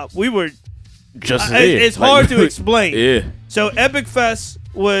hip hop. We were Just it's hard to explain. Yeah. So Epic Fest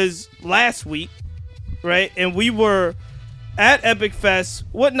was last week, right? And we were at Epic Fest.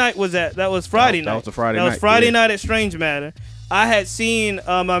 What night was that? That was Friday night. That was a Friday night. That was Friday night at Strange Matter. I had seen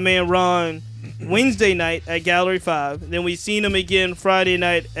my man Ron Wednesday night at Gallery 5. Then we seen him again Friday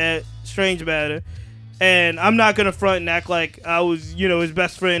night at Strange Matter. And I'm not going to front and act like I was, his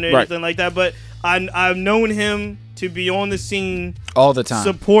best friend or anything like that. But I've known him to be on the scene all the time,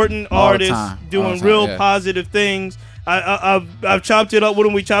 supporting artists, doing real positive things. I've chopped it up with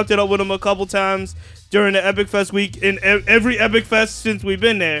him. We chopped it up with him a couple times during the Epic Fest week, and every Epic Fest since we've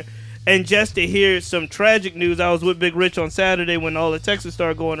been there. And just to hear some tragic news, I was with Big Rich on Saturday when all the texts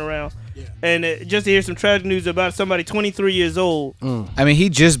started going around. Yeah. And just to hear some tragic news about somebody 23 years old. I mean, he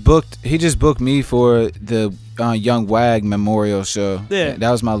just booked me for the Young Wag Memorial show. Yeah.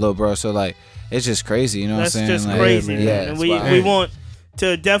 That was my little bro. So, like, it's just crazy, you know That's what I'm saying? That's just like, crazy, man. And we want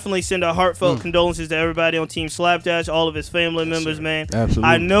to definitely send our heartfelt condolences to everybody on Team Slapdash, all of his family members, man. Absolutely.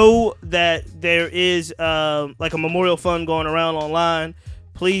 I know that there is like a memorial fund going around online.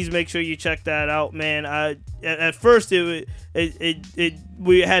 Please make sure you check that out, man. At first we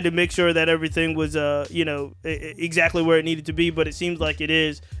had to make sure that everything was exactly where it needed to be, but it seems like it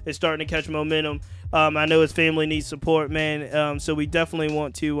is. It's starting to catch momentum. I know his family needs support, man. So we definitely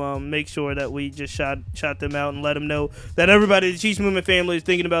want to make sure that we just shout them out and let them know that everybody, the Chiefs Movement family, is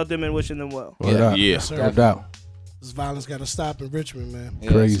thinking about them and wishing them well. No doubt. This violence got to stop in Richmond, man.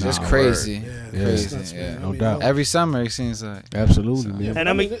 Yeah, crazy. It's crazy. Crazy. Nuts, man. No doubt. Every summer, it seems like. Absolutely, man. And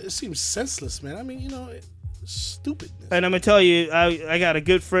I mean, it seems senseless, man. I mean, stupidness. And I'm going to tell you, I got a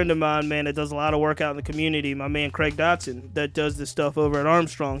good friend of mine, man, that does a lot of work out in the community. My man, Craig Dotson, that does this stuff over at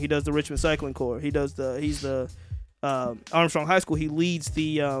Armstrong. He does the Richmond Cycling Corps. He's the Armstrong High School. He leads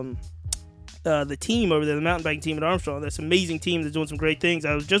the team over there, the mountain biking team at Armstrong. That's an amazing team that's doing some great things.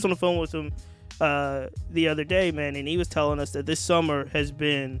 I was just on the phone with him the other day, man, and he was telling us that this summer has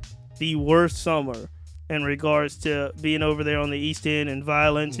been the worst summer in regards to being over there on the East End and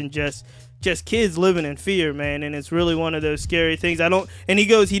violence and just kids living in fear, man. And it's really one of those scary things. And he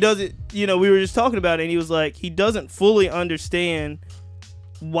goes, he doesn't, we were just talking about it, and he was like, he doesn't fully understand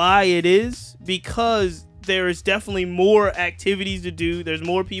why it is, because there is definitely more activities to do. There's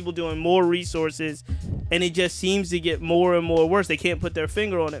more people doing more resources, and it just seems to get more and more worse. They can't put their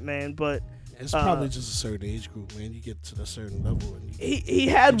finger on it, man, but it's probably just a certain age group, man. You get to a certain level, and he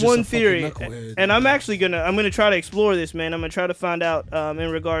had one theory, and I'm gonna try to explore this, man. I'm gonna try to find out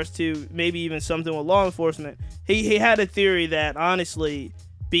in regards to maybe even something with law enforcement. He had a theory that honestly,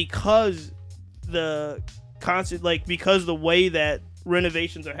 because the way that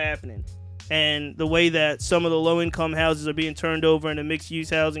renovations are happening and the way that some of the low-income houses are being turned over into mixed-use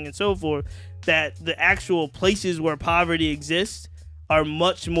housing and so forth, that the actual places where poverty exists are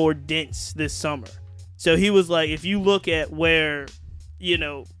much more dense this summer. So he was like, if you look at where,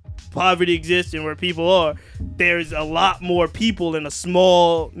 poverty exists and where people are, there's a lot more people in a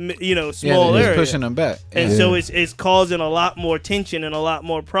small area. It's pushing them back. And so it's causing a lot more tension and a lot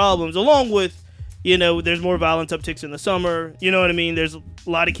more problems, along with, there's more violence upticks in the summer. You know what I mean? There's a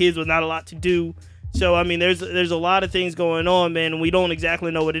lot of kids with not a lot to do. So, I mean, there's a lot of things going on, man, and we don't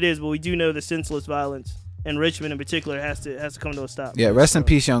exactly know what it is, but we do know the senseless violence in Richmond in particular has to come to a stop. Yeah, rest in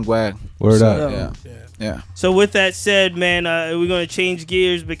peace, young Wag. Word up. Yeah. So with that said, man, we're going to change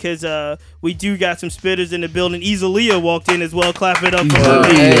gears because we do got some spitters in the building. Easalio walked in as well. Clap it up for him.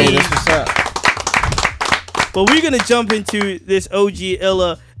 Hey, that's what's up. But we're going to jump into this OG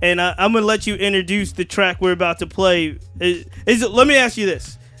Illa, and I'm going to let you introduce the track we're about to play. Let me ask you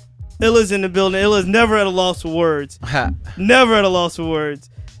this. Illa's in the building. Illa's never at a loss for words. Never at a loss for words.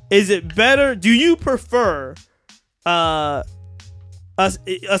 Is it better? Do you prefer us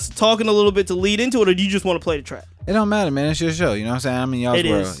talking a little bit to lead into it, or do you just want to play the track? It don't matter, man. It's your show. You know what I'm saying? I'm in y'all's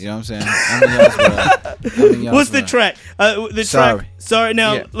world. You know what I'm saying? I'm in y'all's world. What's the track? Track. Sorry.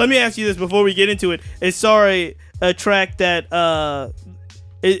 Now, let me ask you this before we get into it. Is Sorry a track that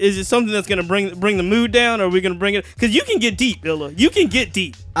is it something that's gonna bring the mood down, or are we gonna bring it? Because you can get deep, Illa. You can get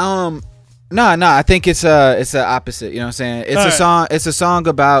deep. No, I think it's the opposite. You know what I'm saying? It's a song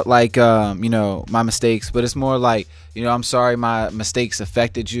about like my mistakes, but it's more like, I'm sorry my mistakes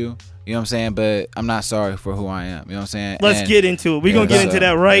affected you. You know what I'm saying? But I'm not sorry for who I am. You know what I'm saying? Let's get into it. We're gonna get into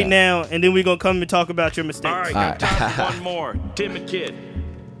that right now, and then we're gonna come and talk about your mistakes. All right, got time for one more. Tim and Kid.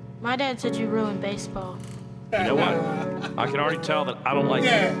 My dad said you ruined baseball. You know what? I can already tell that I don't like you,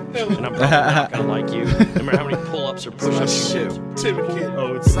 and I'm probably not gonna like you. No matter how many pull-ups or push-ups you do. Tim and Kid.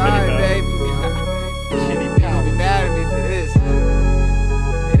 Oh, it's sorry, baby. You'll be mad at me for this.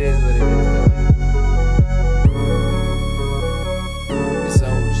 It is what it is, though. It's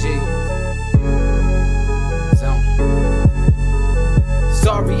OG.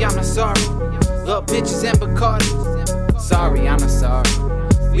 Sorry, I'm not sorry. Little bitches and Bacardi. Sorry, I'm not sorry.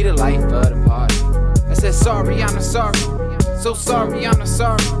 We the life of the party. I said sorry, I'm not sorry. So sorry, I'm not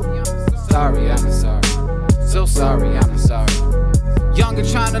sorry. Sorry, I'm not sorry. So sorry, I'm not sorry. Younger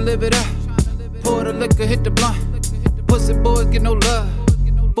trying to live it up. Pour the liquor, hit the blunt. Pussy boys get no love.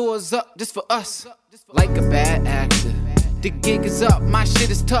 Boys up just for us. Like a bad actor. The gig is up, my shit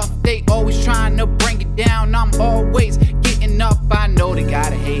is tough. They always trying to bring it down. I'm always getting up. I know they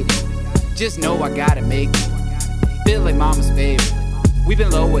gotta hate it. Just know I gotta make it. Feel like mama's favorite. We been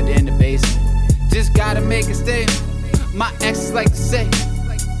lower than the basement. Just gotta make a statement. My exes like to say,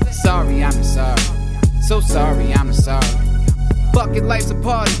 sorry, I'm not sorry. So sorry, I'm not sorry. Fuck it, life's a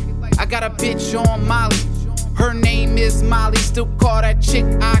party. I got a bitch on Molly. Her name is Molly. Still call that chick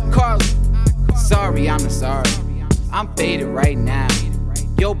iCarly. Sorry, I'm not sorry. I'm faded right now.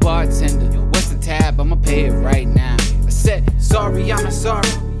 Yo, bartender, what's the tab? I'ma pay it right now. I said, sorry, I'm not sorry.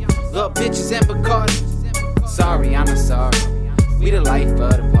 Little bitches and Bacardi. Sorry, I'm not sorry. We the life of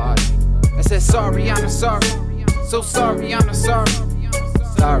the party. I said, sorry, I'm not sorry. So sorry, I'm not sorry.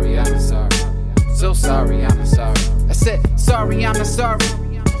 Sorry, I'm not sorry. So sorry, I'm not sorry. I said, sorry, I'm not sorry.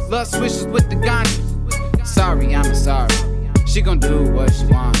 Love swishes with the ganja. Sorry, I'm not sorry. She gon' do what she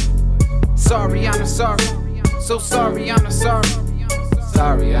want. Sorry, I'm not sorry. So sorry, I'm not sorry.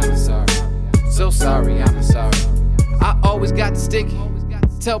 Sorry, I'm not sorry. So sorry, I'm not sorry. I always got the sticky.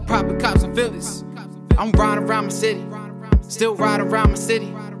 Tell proper cops I'm fearless. I'm riding around my city. Still riding around my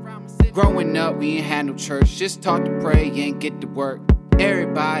city. Growing up, we ain't had no church. Just taught to pray and get to work.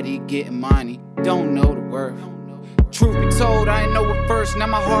 Everybody getting money, don't know the worth. Truth be told, I ain't know it first. Now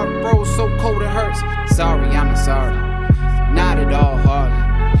my heart froze so cold it hurts. Sorry, I'm not sorry. Not at all,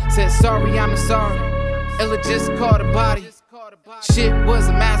 hardly. Said sorry, I'm not sorry. Ella just caught a body. Shit was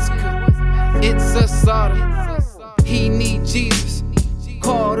a massacre. It's a slaughter. He need Jesus.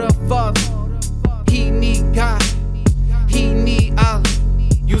 Called a father. He need God. He need Allah.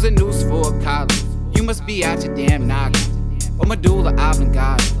 Use a noose for a collar. You must be out your damn noggin. Or medulla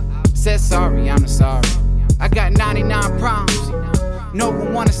oblongata. Said sorry, I'm not sorry. I got 99 problems. No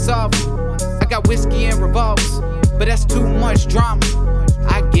one wanna solve them. I got whiskey and revolvers, but that's too much drama.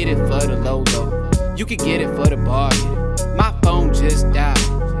 I get it for the Lolo. You can get it for the bargain. My phone just died.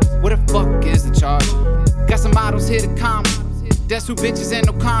 Where the fuck is the charger? Got some models here to comma. That's two bitches and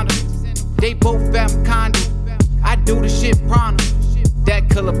no condom. They both at my condo. I do the shit pronto. That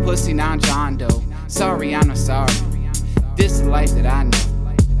killer pussy non-John Doe. Sorry, I'm not sorry. This the life that I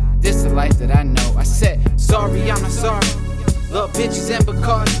know. This the life that I know. I said, sorry, I'm not sorry. Little bitches and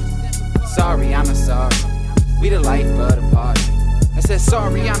Bacardi. Sorry, I'm not sorry. We the life of the party. I said,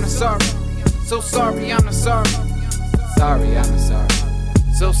 sorry, I'm not sorry. So sorry, I'm not sorry. Sorry, I'm not sorry.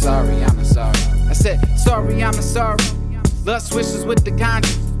 So sorry, I'm not sorry. I said, sorry, I'm not sorry. Love switches with the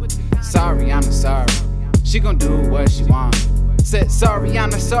ganja. Sorry, I'm not sorry. She gon' do what she want. Said, sorry,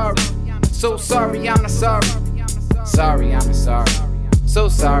 I'm not sorry. So sorry, I'm not sorry. Sorry, I'm not sorry. So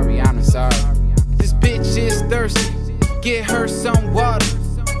sorry, I'm not sorry. This bitch is thirsty. Get her some water.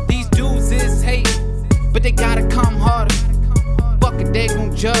 These dudes is hating, but they gotta come harder. Fuck it, they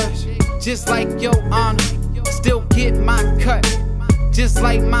gon' judge. Just like your honor. Still get my cut. Just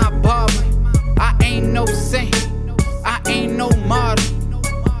like my barber. I ain't no saint. I ain't no martyr.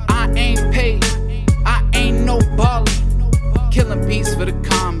 I ain't paid. I ain't no baller. Killing beats for the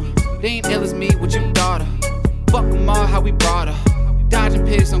karma. They ain't ill as me with your daughter. Fuck them all how we brought her. Dodging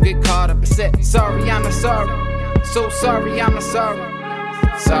pigs don't get caught up. I said, sorry, I'm not sorry. So sorry, I'm not sorry.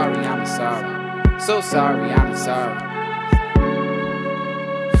 Sorry, I'm not sorry. So sorry, I'm not sorry.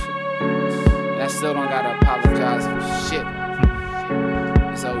 I still don't gotta apologize for shit.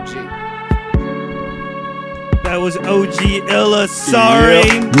 It's OG. That was OG Illa. Sorry.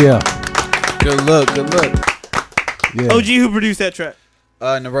 Yeah. Good look. Good look. Yeah. OG, who produced that track?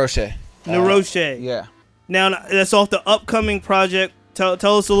 Naroche. Naroche. Yeah. Now that's off the upcoming project.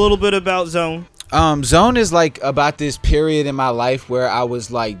 Tell us a little bit about Zone. Zone is like about this period in my life where I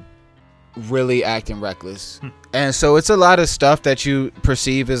was like really acting reckless. And so it's a lot of stuff that you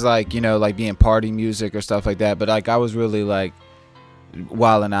perceive as like, you know, like being party music or stuff like that. But like I was really like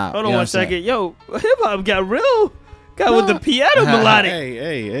wilding out. Hold on 1 second. Yo, hip hop got real. Got with the piano melodic.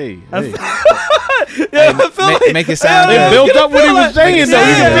 Hey. Make it sound It good. built up what he was saying, though.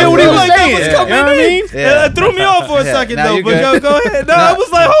 You can feel what he was saying. You know what I mean? It threw me off for a second, though. But go ahead. No, I was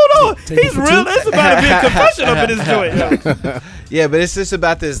like, hold on. He's real. It's about to be a confession up in this joint. Yeah, but it's just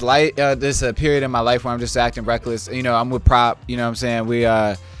about this period in my life where I'm just acting reckless. You know, I'm with Prop. You know what I'm saying? We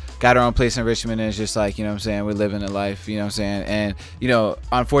got our own place in Richmond, and it's just like, you know what I'm saying, we're living a life, you know what I'm saying? And, you know,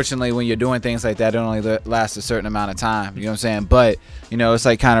 unfortunately, when you're doing things like that, it only lasts a certain amount of time, you know what I'm saying? But, you know, it's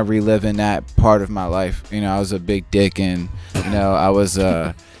like kind of reliving that part of my life. You know, I was a big dick, and, you know, I was,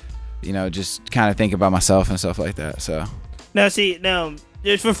 you know, just kind of thinking about myself and stuff like that, so. Now,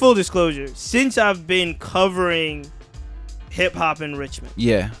 just for full disclosure, since I've been covering hip-hop in Richmond.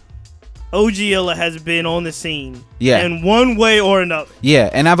 Yeah. OG Illa has been on the scene, yeah, in one way or another. Yeah,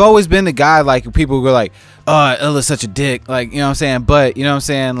 and I've always been the guy, like, people who go like, oh, Illa's such a dick, like, you know what I'm saying? But, you know what I'm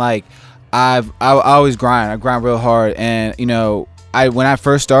saying, like, I always grind. I grind real hard, and, you know, when I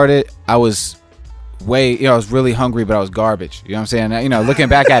first started, I was I was really hungry, but I was garbage. You know what I'm saying? You know, looking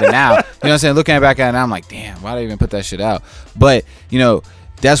back at it now, you know what I'm saying? Looking back at it now, I'm like, damn, why did I even put that shit out? But, you know,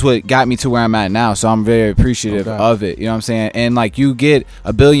 that's what got me to where I'm at now. So I'm very appreciative of it. You know what I'm saying? And like you get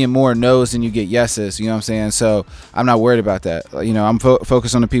a billion more no's than you get yeses. You know what I'm saying? So I'm not worried about that. You know, I'm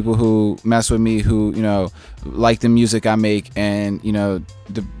focused on the people who mess with me, who, you know, like the music I make, and, you know,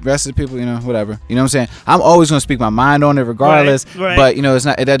 the rest of the people, you know, whatever. You know what I'm saying? I'm always gonna speak my mind on it regardless. Right. But you know, it's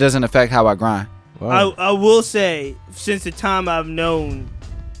not, that doesn't affect how I grind. Wow. I will say, since the time I've known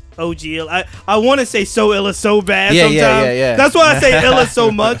OG, I want to say so ill is so bad sometimes. Yeah. That's why I say ill is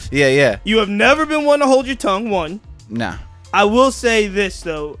so much. Yeah. You have never been one to hold your tongue, one. Nah. I will say this,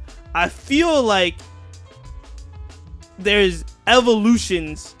 though. I feel like there's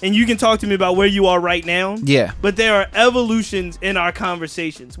evolutions, and you can talk to me about where you are right now. Yeah. But there are evolutions in our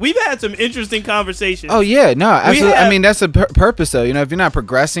conversations. We've had some interesting conversations. Oh, yeah. No, absolutely. I mean, that's the purpose, though. You know, if you're not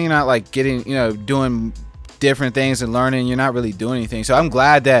progressing, you're not, like, getting, you know, doing different things and learning, you're not really doing anything. So I'm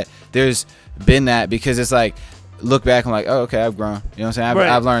glad that there's been that, because it's like, look back and like, oh, okay, I've grown. You know what I'm saying?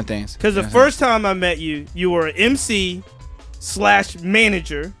 I've learned things. Because the first time I met you, you were an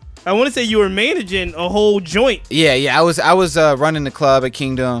MC/manager. I want to say you were managing a whole joint. Yeah. I was running the club at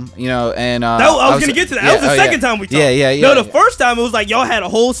Kingdom, you know, and I was gonna get to that. That was the second time we talked. Yeah. No, the first time it was like y'all had a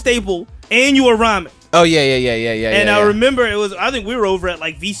whole staple and you were rhyming. Oh yeah. And I remember it was, I think we were over at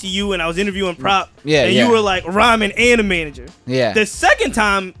like VCU and I was interviewing Prop. Yeah. And you were like rhyming and a manager. Yeah. The second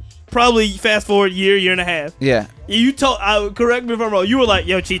time, probably fast forward year and a half. Yeah. You told, correct me if I'm wrong, you were like,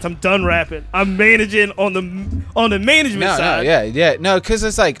 yo, Cheats, I'm done rapping. I'm managing on the management side. No, because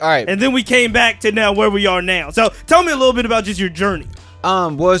it's like, all right. And then we came back to now where we are now. So tell me a little bit about just your journey.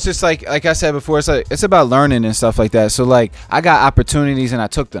 Well, it's just like I said before, it's about learning and stuff like that. So like, I got opportunities and I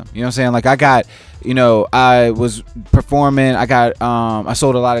took them. You know what I'm saying? Like I got, you know, I was performing. I got, I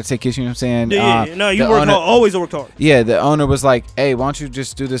sold a lot of tickets. You know what I'm saying? Yeah. No, you worked hard. Always worked hard. Yeah, the owner was like, "Hey, why don't you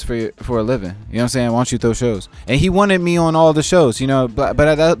just do this for a living? You know what I'm saying? Why don't you throw shows?" And he wanted me on all the shows. You know, but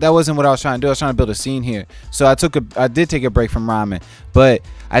that wasn't what I was trying to do. I was trying to build a scene here. So I did take a break from rhyming, but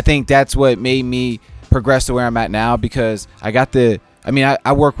I think that's what made me progress to where I'm at now, because I got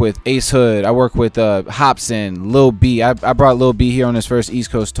I work with Ace Hood. I work with Hobson, Lil B. I brought Lil B here on his first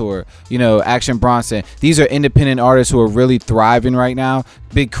East Coast tour. You know, Action Bronson. These are independent artists who are really thriving right now.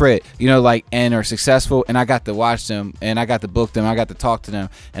 Big Crit, you know, like, and are successful. And I got to watch them, and I got to book them. I got to talk to them,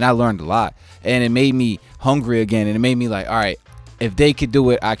 and I learned a lot. And it made me hungry again. And it made me like, all right, if they could do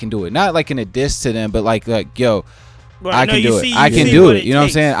it, I can do it. Not like in a diss to them, but like yo, I can do it. I can do it. You know what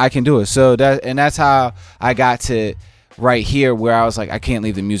I'm saying? I can do it. So that's how I got to right here, where I was like, I can't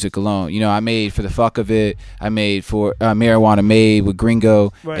leave the music alone. You know, I made For the Fuck of It. I made for Marijuana Made with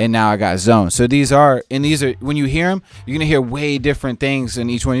Gringo, and now I got Zone. So these are when you hear them, you're gonna hear way different things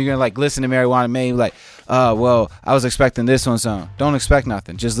in each one. You're gonna like listen to Marijuana Made, like, well, I was expecting this on Zone. Don't expect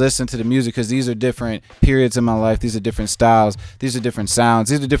nothing. Just listen to the music, because these are different periods in my life. These are different styles. These are different sounds.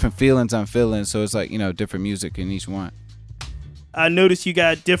 These are different feelings I'm feeling. So it's like, you know, different music in each one. I noticed you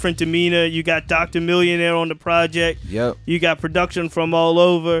got different demeanor. You got Dr. Millionaire on the project. Yep. You got production from all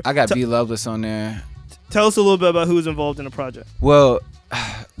over. I got B Loveless on there. Tell us a little bit about who's involved in the project. Well,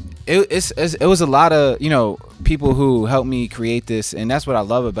 it was a lot of, you know, people who helped me create this, and that's what I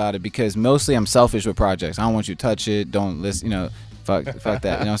love about it, because mostly I'm selfish with projects. I don't want you to touch it. Don't listen, you know. Fuck that. You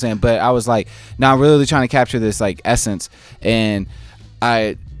know what I'm saying? But I was like, I'm really trying to capture this like essence, and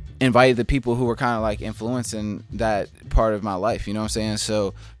I invited the people who were kind of like influencing that part of my life, you know what I'm saying?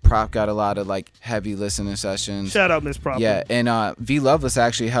 So Prop got a lot of like heavy listening sessions. Shout out Miss Prop. Yeah, and V Loveless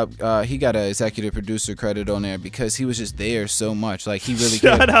actually helped. He got an executive producer credit on there, because he was just there so much. Like he really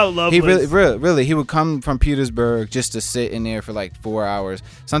shout out Loveless. He really he would come from Petersburg just to sit in there for like 4 hours.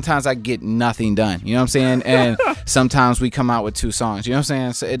 Sometimes I get nothing done, you know what I'm saying? And sometimes we come out with 2 songs, you know what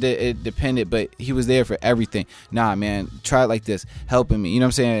I'm saying? So it depended, but he was there for everything. Nah, man, try it like this, helping me, you know what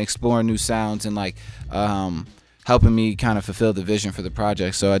I'm saying? Exploring new sounds and like helping me kind of fulfill the vision for the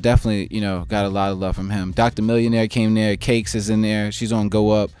project. So I definitely, you know, got a lot of love from him. Dr. Millionaire came there. Cakes is in there. She's on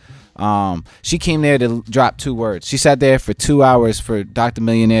Go Up. She came there to drop 2 words. She sat there for 2 hours for Dr.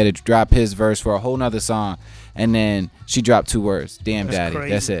 Millionaire to drop his verse for a whole nother song, and then she dropped 2 words. Damn, that's daddy. Crazy.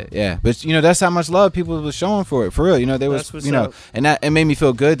 That's it. Yeah, but you know, that's how much love people were showing for it. For real, you know, they was, you know, and that it made me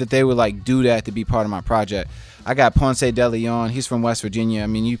feel good that they would like do that to be part of my project. I got Ponce de Leon. He's from West Virginia. I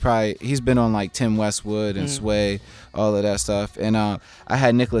mean, he's been on like Tim Westwood and Sway, all of that stuff. And I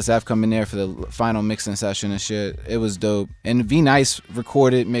had Nicholas F come in there for the final mixing session and shit. It was dope. And V Nice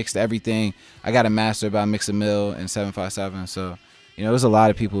recorded, mixed everything. I got a master by Mix a Mill and 757. So, you know, there's a lot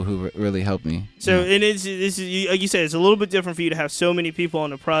of people who really helped me. So, and this is like you said, it's a little bit different for you to have so many people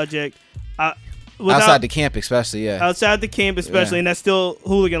on the project. outside the camp, especially. Yeah, outside the camp, especially, and that's still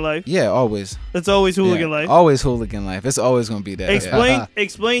hooligan life. Yeah, always. That's always hooligan life. Always hooligan life. It's always going to be that.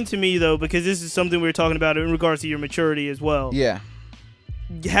 Explain to me though, because this is something we were talking about in regards to your maturity as well. Yeah,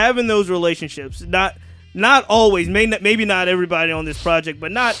 having those relationships, not always, maybe not everybody on this project,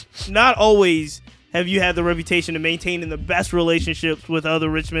 but not always. Have you had the reputation of maintaining the best relationships with other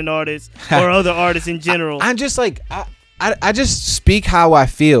Richmond artists or other artists in general? I'm just like I just speak how I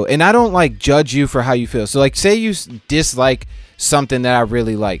feel, and I don't like judge you for how you feel. So like, say you dislike something that I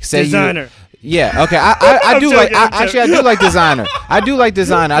really like. Say Designer. Yeah. Okay. I do like. Actually, I do like Designer. I do like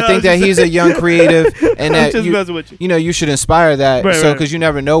Designer. I think that he's a young creative, and that you should inspire that. Right, so because you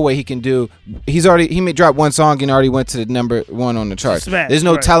never know what he can do. He may drop one song and already went to the number 1 on the charts. There's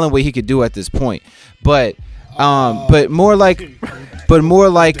no telling what he could do at this point. But more like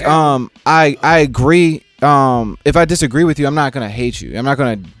I agree. If I disagree with you, I'm not gonna hate you. I'm not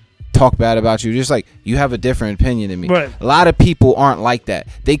gonna talk bad about you. Just like you have a different opinion than me. Right. A lot of people aren't like that.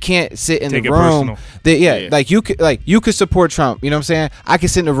 They can't sit in the room. Like you could support Trump. You know what I'm saying? I could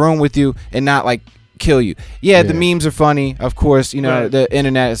sit in the room with you and not like kill you. Yeah, the memes are funny. Of course, you know the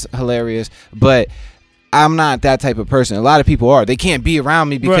internet is hilarious, but I'm not that type of person. A lot of people are. They can't be around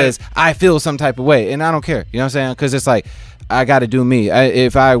me because I feel some type of way, and I don't care. You know what I'm saying? Because it's like I got to do me.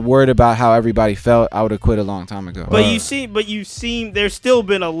 If I worried about how everybody felt, I would have quit a long time ago. But you seem there's still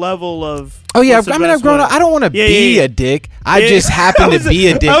been a level of. Oh yeah, I mean I've grown up. I don't want to be a dick. I just happen to be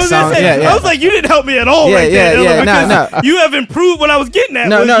a dick. I was like, you didn't help me at all right there. No. You have improved what I was getting at.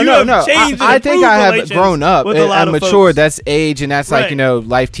 No. Changed I think I have grown up. I'm matured. That's age, and that's like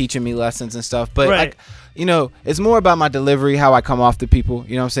life teaching me lessons and stuff. But like. It's more about my delivery, how I come off to people.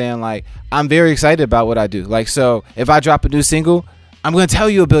 You know what I'm saying? Like, I'm very excited about what I do. Like, so if I drop a new single, I'm going to tell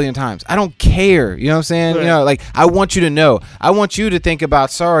you 1 billion times. I don't care. You know what I'm saying? Right. You know, like, I want you to know. I want you to think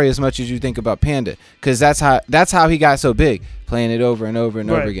about Sorry as much as you think about Panda, because that's how he got so big, playing it over and over and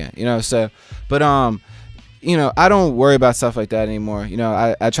over again. You know, so, but, I don't worry about stuff like that anymore. You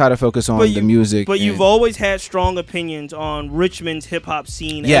know, I try to focus on the music. But you've always had strong opinions on Richmond's hip hop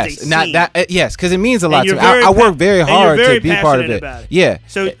scene. Yes, as a scene. Yes, because it means a lot to me. I work very hard to be part of it. Yeah.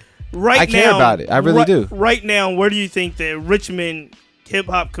 So I care about it. I really do. Right now, where do you think the Richmond hip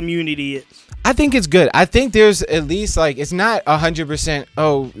hop community is? I think it's good. I think there's at least like it's not 100%.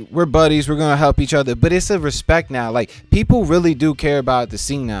 Oh, we're buddies. We're gonna help each other. But it's a respect now. Like people really do care about the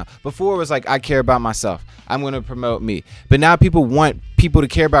scene now. Before it was like I care about myself. I'm gonna promote me. But now people want people to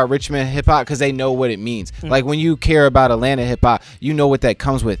care about Richmond hip hop because they know what it means. Mm-hmm. Like when you care about Atlanta hip hop, you know what that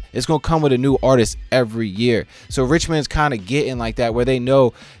comes with. It's gonna come with a new artist every year. So Richmond's kind of getting like that where they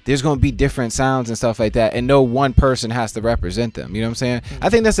know there's gonna be different sounds and stuff like that, and no one person has to represent them. You know what I'm saying? Mm-hmm. I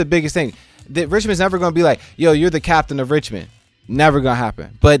think that's the biggest thing. That Richmond's never going to be like, yo, you're the captain of Richmond. Never going to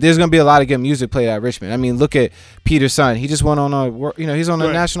happen. But there's going to be a lot of good music played at Richmond. I mean, look at Peter's son. He just went on he's on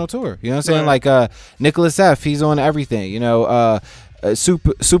a national tour. You know what I'm saying? Like Nicholas F., he's on everything. You know,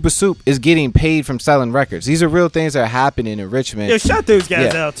 Super Soup is getting paid from selling records. These are real things that are happening in Richmond. Yo, shout those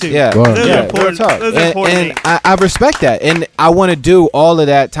guys out too. Yeah, those are important. Those are important. And I respect that, and I want to do all of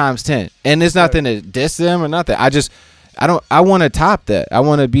that times 10. And there's nothing to diss them or nothing. I want to top that. I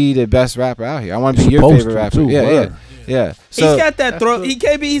want to be the best rapper out here. I want to be your favorite rapper. Too, yeah. So, he's got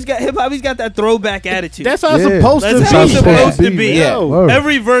that he's got hip hop. He's got that throwback attitude. That's how it's supposed to be. That's how it's supposed to be. Yeah.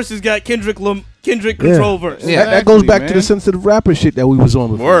 Every verse has got Kendrick control verse. Yeah, that goes back to the sensitive rapper shit that we was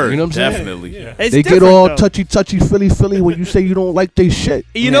on before. You know what I'm saying? Definitely. Yeah. They get all touchy, Philly when you say you don't like they shit.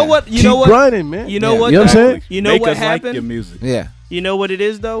 You know what? Keep grinding, man. You know what? You know what I'm saying? You know what happened? Like your music. Yeah. You know what it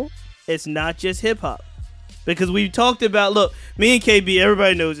is though? It's not just hip hop. Because we talked about, look, me and KB,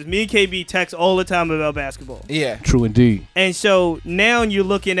 everybody knows this. Me and KB text all the time about basketball. Yeah. True indeed. And so now you're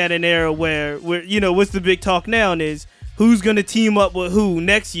looking at an era where what's the big talk now is who's going to team up with who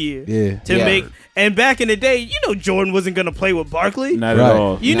next year to make. And back in the day, Jordan wasn't going to play with Barkley. Not at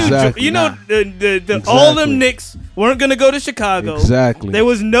all. All them Knicks weren't going to go to Chicago. Exactly. There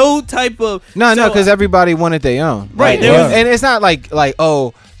was no type of. No, because everybody wanted their own. Right. And it's not like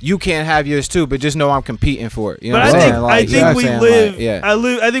oh, you can't have yours too, but just know I'm competing for it. You know what I'm saying? I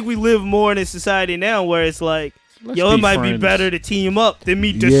think we live more in a society now where it's like, it might be better to team up than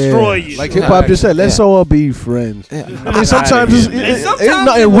me destroy you. Like hip hop just said, let's all be friends. I mean, sometimes there's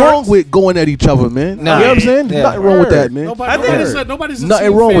nothing wrong with going at each other, man. You know what I'm saying? There's nothing wrong with that, man. Nobody's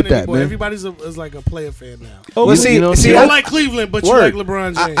nothing wrong with that, man. Everybody's is like a player fan now. Well, see, you don't like Cleveland, but you like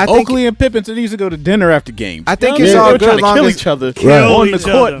LeBron James. Oakley and Pippen used to go to dinner after games. I think it's all good. They were trying to kill each other on the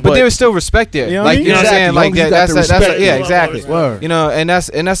court, but there was still respect there. You know what I'm saying? Like that's exactly. You know, and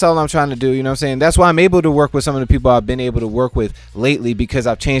that's all I'm trying to do. You know what I'm saying? That's why I'm able to work with some of the people I've been able to work with lately because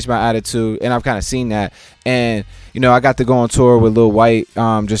I've changed my attitude and I've kind of seen that. And I got to go on tour with Lil White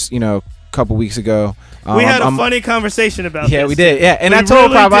just a couple weeks ago. We had a funny conversation about this. Yeah, we did. Yeah, and I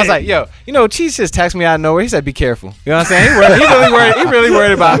told Pop, I was like, yo, Cheese just texted me out of nowhere. He said, be careful. You know what I'm saying? He really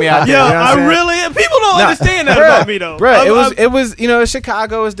worried about me out there. Yo, you know people don't understand that about me, though. Bro, it was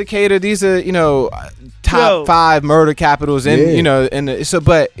Chicago is Decatur. These are, top 5 murder capitals. And,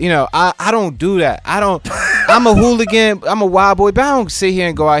 I don't do that. I'm a hooligan. I'm a wild boy, but I don't sit here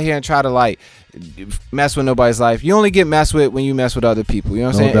and go out here and try to, mess with nobody's life. You only get messed with when you mess with other people. You know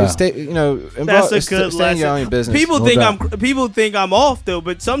what I'm saying? That's a good lesson. In your own business. People think I'm off though,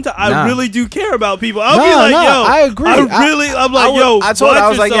 but sometimes I really do care about people. I'll be like, I agree. I'm like, I told him, I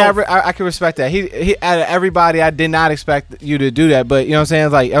was like, yeah, I can respect that. He out of everybody, I did not expect you to do that, but you know what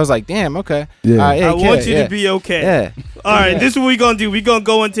I'm saying? I was like, damn, okay. Yeah. I want you to be okay. Yeah. All right, this is what we're gonna do. We're gonna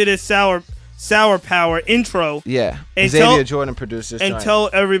go into this Sour Power intro. Yeah. Xavier Jordan produced this. And tell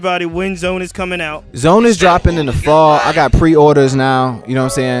everybody when Zone is coming out. Zone is dropping in the fall. I got pre-orders now. You know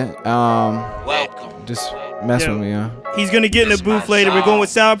what I'm saying? Welcome. Just mess with me, He's going to get in the booth later. We're going with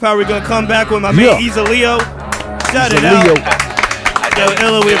Sour Power. We're going to come back with my man Easalio. Shout it out. Yo,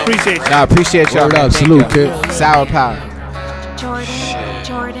 Illa, we appreciate you. I appreciate y'all. Word up, salute, kid. Sour Power.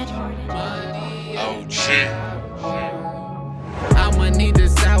 Jordan. Oh, shit. I'ma need the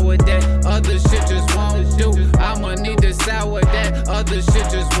sour that other shit just won't do. I'ma need the sour that other shit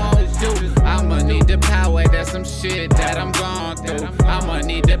just won't do. I'ma need the power, that's some shit that I'm going through. I'ma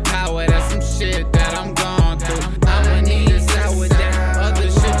need the power, that's some shit that I'm going through. I'ma need the sour that other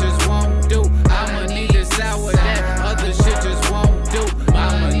shit just won't do. I'ma need the sour that other shit just won't do.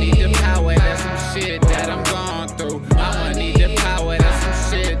 I'ma need the power, that's some shit that I'm going through. I'ma need the power, that's some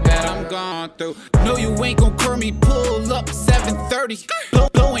shit that I'm going through. No, you ain't gon' curl me, pull up 7:30.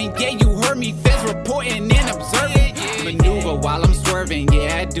 Blowing, yeah, you heard me. Feds reporting and observing. Maneuver while I'm swerving,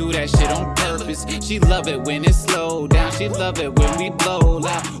 yeah, I do that shit on purpose. She love it when it's slow down. She love it when we blow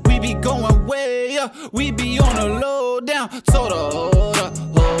loud. We be going way up, we be on a low down. Told her,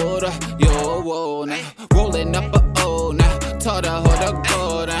 hold up, yo, whoa, now. Rolling up a O now. Told her, hold up,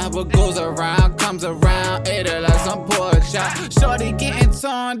 go now. What goes around comes around. Ate her like some pork chop. Shorty getting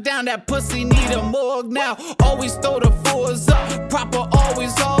torn down. That pussy need a morgue now. Always throw the fours up. Proper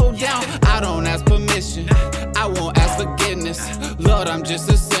always hold down. I don't ask permission. I won't ask forgiveness. Lord, I'm just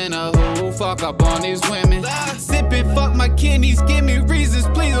a sinner who fuck up on these women. Sipping, fuck my kidneys. Give me reasons,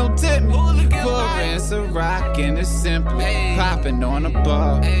 please don't tip me. Pouring some rock and it's simply popping on the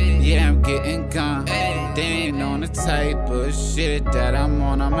bar. Yeah, I'm getting gone. They ain't on the type of shit that I'm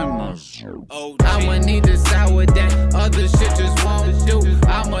on. I'm in my I'ma need the sour that other shit just won't do.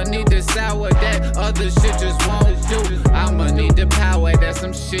 I'ma need the sour that other shit just won't do. I'ma need the power, that's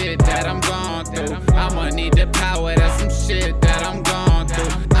some shit that I'm going through. I'ma need the power, that's some shit that I'm going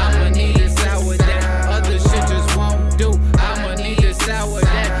through. I'ma need the sour that other shit just won't do. I'ma need the sour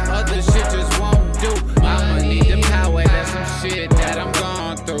that other shit just won't do. I'ma need the power, that's some shit that I'm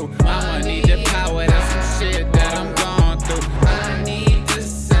going through. I'ma need the power, that's some shit that I'm going through. I need the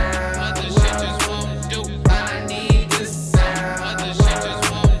sour, other shit just won't do. I need the sour, other shit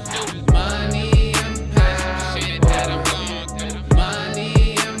just won't do. Money and passion, shit that I'm going through.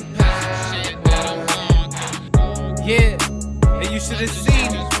 Money and passion, shit that I'm going through. Yeah, and you should have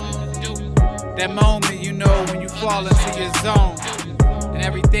seen it. That moment, when you fall into your zone and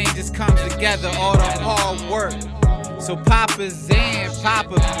everything just comes together, all the hard work. So Papa's in,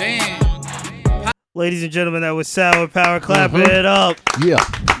 Papa Van. Ladies and gentlemen, that was Sour Power. Clap it up. Yeah.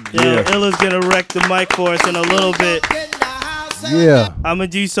 Illa's gonna wreck the mic for us in a little bit. Yeah. I'm gonna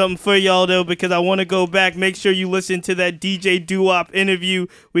do something for y'all though, because I want to go back. Make sure you listen to that DJ Doo Wop interview.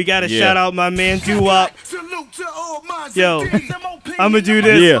 We gotta shout out my man Doo Wop. Yo, I'm gonna do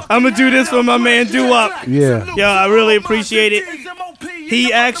this. Yeah. I'm gonna do this for my man Doo Wop. Yeah. Yo, I really appreciate it.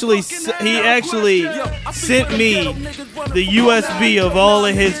 He actually sent me the USB of all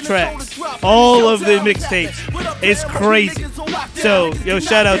of his tracks, all of the mixtapes. It's crazy. So, yo,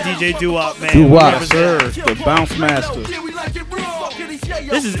 shout out DJ Doo Wop, man. Doo Wop, sir, the bounce master.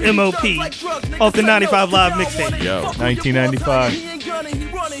 This is MOP off the 95 Live mixtape. Yo, 1995.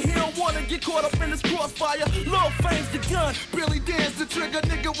 Get caught up in this crossfire. Love fame's the gun. Billy Dan's the trigger.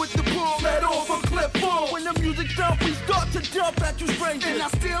 Nigga with the bull. Let off a clip full. When the music dump, we start to jump at you strangers. And I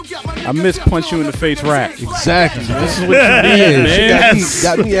still got my I miss punch you in the face rap. Exactly. This is what you need, man.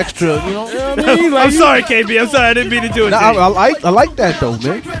 Got me extra, you know what I mean? I'm sorry, KB. I'm sorry. I didn't mean to do it. I like that though,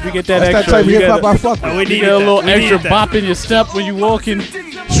 man. We get that That's extra. that type of You hip hop I fuck Oh, with. we get need a little that. extra bop in your step when you walking.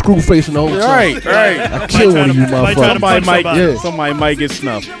 Screw face in the whole time. Right. I kill one of you motherfuckers. Somebody might get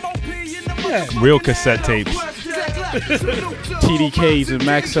snuffed. Real cassette tapes. TDKs and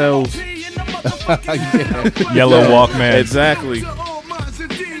Maxells. Yellow Walkman. Exactly.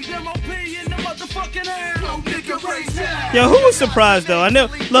 Yo, who was surprised though? I know.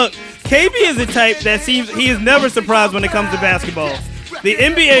 Look, KB is the type that seems he is never surprised when it comes to basketball. The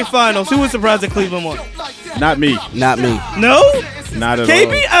NBA Finals, who was surprised that Cleveland won? Not me. Not me. No? Not at KB,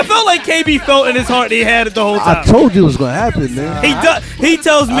 all. I felt like KB felt in his heart that he had it the whole time. I told you it was gonna happen, man. He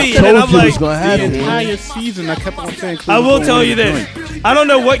tells me, I told and I'm you like, it was gonna happen. The entire season, I kept on saying. I will Cleveland tell win you the this. joint. I don't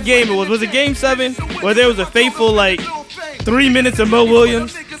know what game it was. Was it Game 7 where there was a faithful 3 minutes of Mo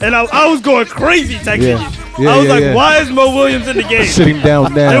Williams, and I was going crazy texting you. I was like, why is Mo Williams in the game? Sit him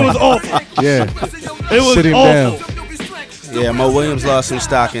down now. It was awful. Yeah. It was Sit him awful. down. Yeah, Mo Williams lost some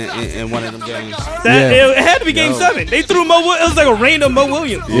stock in one of them games. It had to be Game 7. They threw Mo Williams. It was like a random Mo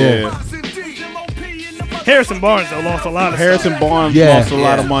Williams. Yeah. Harrison Barnes, though, lost a lot of Harrison stuff. Barnes lost a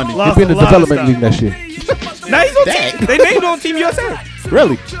lot of money. Lost He's been in a lot the of development league next year. Now he's on team. They named him on Team USA.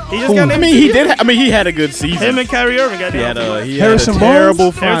 Really? He just got named. He had a good season. Him and Kyrie Irving got named. He Harrison had a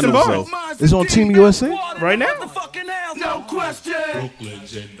terrible Barnes? finals, Harrison though. Is on Team USA right now.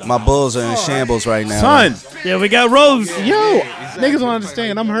 My Bulls are in shambles right now. Son. Yeah, we got Rose. Yo, niggas don't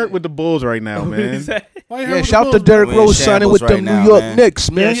understand. I'm hurt with the Bulls right now, man. Yeah, shout out to Derrick Rose signing with the New York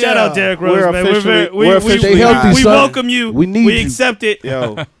Knicks, man. Yeah, shout out Derrick Rose, man. We're officially we welcome you. We need we you. accept it.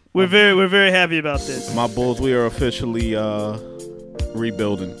 Yo, we're very happy about this. my Bulls, we are officially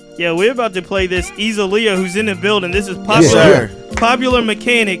rebuilding. Yeah, we're about to play this Easalio, who's in the building. This is Popular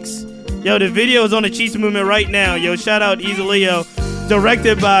Mechanics. Yo, the video is on the Cheats Movement right now. Yo, shout out Easalio,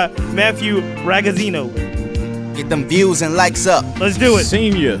 directed by Matthew Ragazzino. Get them views and likes up. Let's do it.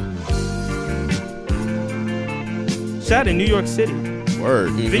 Senior. Shot in New York City.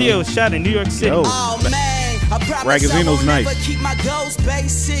 Word. Video is shot in New York City. Yo. Oh man, I promise Ragazzino's I won't nice. never keep my goals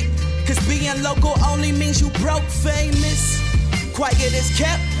basic. Cause being local only means you broke famous. Quiet is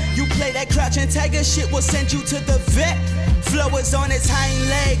kept. You play that crouching tiger shit, will send you to the vet. Flow is on its hind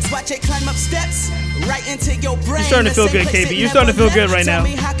legs. Watch it climb up steps. Right into your brain. You're starting to feel good, KB. You're starting to feel good right now.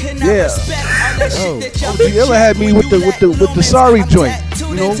 Yeah. OG Ella had me with the sorry joint.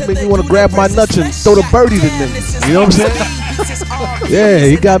 You know, made me want to grab my nuts and throw the birdie to them. You know what I'm saying? Yeah,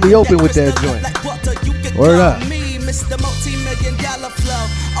 he got me open with that joint. Word up. Mr. Multi-million-dollar flow.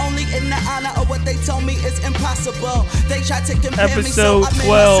 Only in the honor of what they told me is impossible. They try to compare me, so Episode I made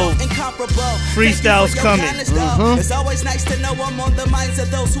 12. myself incomparable. Freestyle's coming. It's always nice to know I'm on the minds of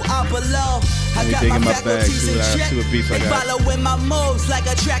those who are below. I got my faculties in check. They following my moves like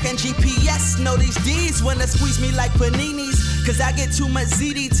a track and GPS. Know these D's wanna squeeze me like paninis. Cause I get too much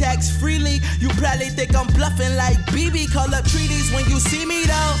ZD tax freely. You probably think I'm bluffing like BB. Call up treaties when you see me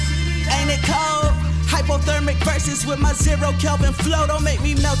though. Ain't it cold? Hypothermic verses with my 0 Kelvin flow. Don't make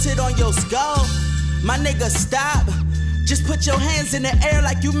me melt it on your skull. My nigga, stop. Just put your hands in the air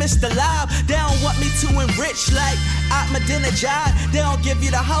like you missed the lob. They don't want me to enrich like Ahmadinejad. They don't give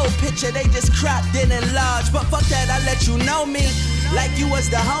you the whole picture, they just cropped in enlarged. But fuck that, I let you know me like you was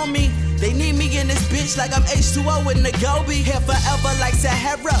the homie. They need me in this bitch like I'm H2O in the Gobi. Here forever like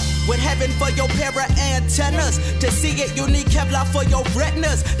Sahara, with heaven for your para antennas. To see it, you need Kevlar for your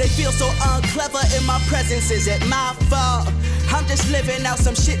retinas. They feel so unclever in my presence, is it my fault? I'm just living out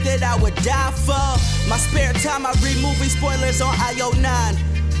some shit that I would die for. My spare time, I read movie spoilers on IO9.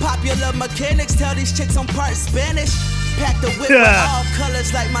 Popular Mechanics, tell these chicks I'm part Spanish. Pack the whip with all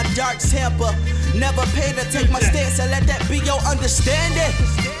colors like my dark Tampa. Never pay to take my stance and let that be your understanding.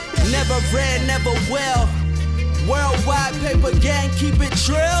 Never read, never will. Worldwide paper gang, keep it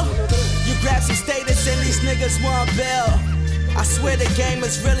trill. You grab some status and these niggas want bill. I swear the game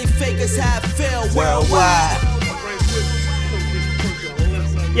is really fake as how I feel. Worldwide.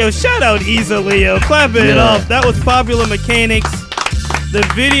 Yo, shout out Easalio. Clapping it up. That was Popular Mechanics. The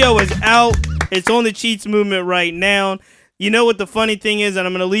video is out. It's on the Cheats Movement right now. You know what the funny thing is, and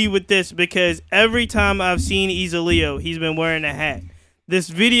I'm going to leave with this because every time I've seen Easalio, he's been wearing a hat. This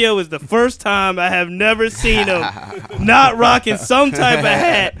video is the first time I have never seen him not rocking some type of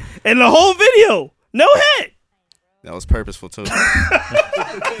hat in the whole video. No hat. That was purposeful too.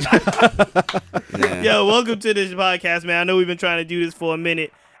 Yeah. Yo, welcome to this podcast, man. I know we've been trying to do this for a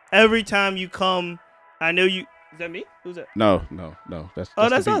minute. Every time you come, I know you. Is that me? Who's that? No. That's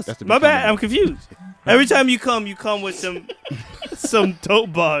us. My bad. I'm confused. Every time you come with some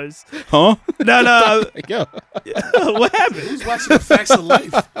dope bars. Huh? No. Yo. What happened? Who's watching the Facts of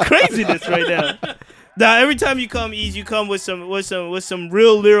Life? Craziness right now. Now, every time you come, you come with some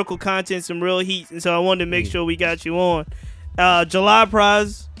real lyrical content, some real heat, and so I wanted to make sure we got you on. July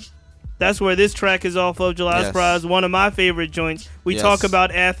Prize. That's where this track is off of. July's Prize, one of my favorite joints. We talk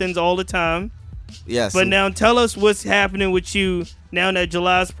about Athens all the time. Yes. But now tell us what's happening with you now that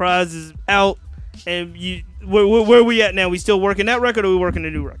July's Prize is out, and where are we at now? We still working that record, or we working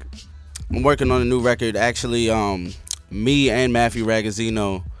a new record? I'm working on a new record. Actually, me and Matthew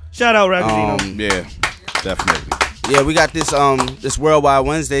Ragazzino. Shout out Ragazzino. Yeah, definitely. Yeah, we got this Worldwide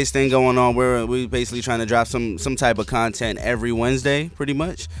Wednesdays thing going on where we basically trying to drop some type of content every Wednesday, pretty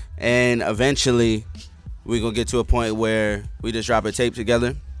much. And eventually, we're going to get to a point where we just drop a tape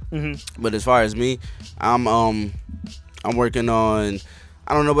together. Mm-hmm. But as far as me, I'm working on,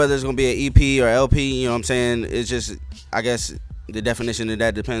 I don't know whether it's going to be an EP or LP, you know what I'm saying? It's just, I guess the definition of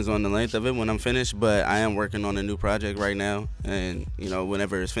that depends on the length of it when I'm finished, but I am working on a new project right now. And, you know,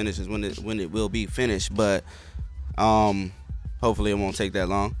 whenever it's finished is when it will be finished. But hopefully it won't take that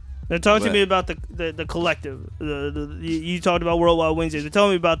long. Now talk to me about the collective. You talked about Worldwide Wednesdays. Tell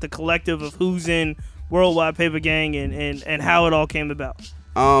me about the collective of who's in Worldwide Paper Gang and how it all came about.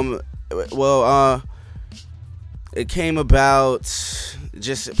 It came about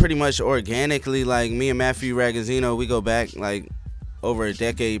just pretty much organically. Like me and Matthew Ragazzino, we go back like over a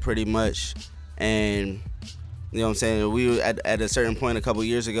decade pretty much, and you know what I'm saying, we were at a certain point a couple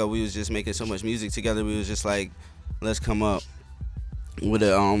years ago, we was just making so much music together, we was just like, let's come up with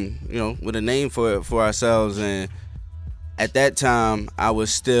a with a name for ourselves. And at that time I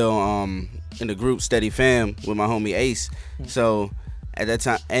was still in the group Steady Fam with my homie Ace. So at that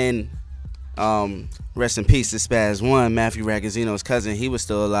time, and rest in peace to Spaz One, Matthew Ragazzino's cousin, he was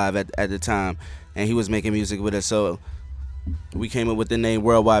still alive at the time, and he was making music with us. So we came up with the name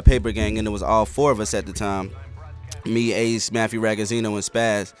Worldwide Paper Gang, and it was all four of us at the time. Me, Ace, Matthew Ragazzino, and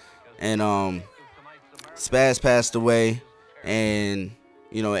Spaz. And Spaz passed away, and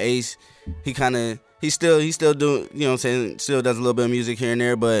you know, Ace, he's still doing, you know what I'm saying, still does a little bit of music here and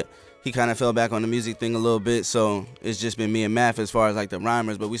there, but he kind of fell back on the music thing a little bit. So it's just been me and Math as far as like the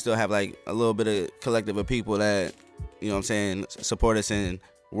rhymers, but we still have like a little bit of collective of people that, you know what I'm saying, support us and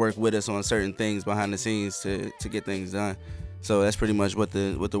work with us on certain things behind the scenes to get things done. So that's pretty much what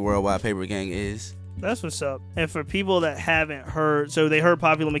the Worldwide Paper Gang is. That's what's up. And for people that haven't heard, so they heard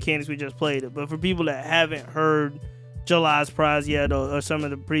Popular Mechanics, we just played it, but for people that haven't heard July's Prize yet or some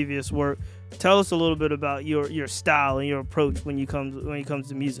of the previous work, tell us a little bit about your style and your approach when it comes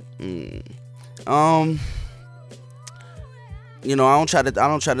to music. You know, I don't try to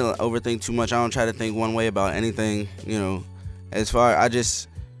overthink too much. I don't try to think one way about anything. You know,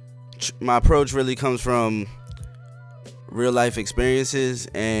 my approach really comes from real life experiences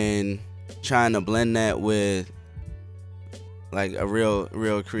and trying to blend that with like a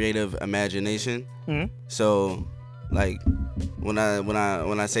real creative imagination. Mm-hmm. So like when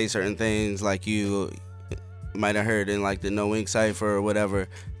I say certain things, like you might have heard in like the No Ink Cypher or whatever,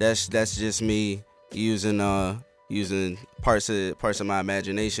 that's just me using parts of my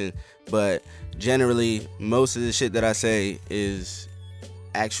imagination. But generally, most of the shit that I say is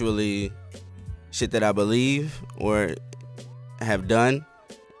actually shit that I believe or have done.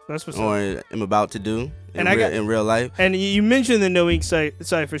 That's what's or up. am about to do in real life. And you mentioned the No Ink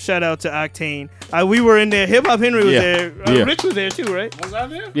Cypher. Shout out to Octane. We were in there. Hip Hop Henry was there. Rich was there too, right? Was I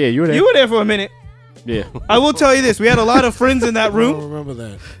there? Yeah, you were there. You were there for a minute. Yeah. I will tell you this. We had a lot of friends in that room. I don't remember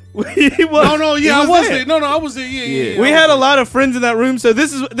that. I was there. No, I was there. Yeah. We had a lot of friends in that room. So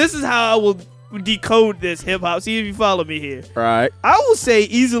this is how I will decode this hip hop. See if you follow me here. Right. I will say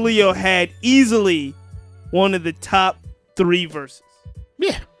Easalio had easily one of the top 3 verses.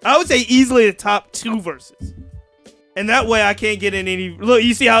 Yeah. I would say easily the top 2 verses. And that way I can't get in any. Look,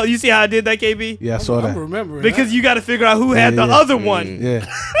 you see how I did that, KB? Yeah, I saw that. I remember because you got to figure out who had the other one.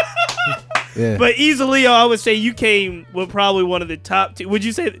 Yeah. Yeah. But Easalio, I would say you came with probably one of the top 2. Would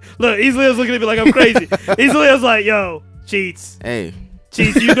you say? Look, Easalio's looking at me like I'm crazy. Easalio's like, yo, Cheats. Hey.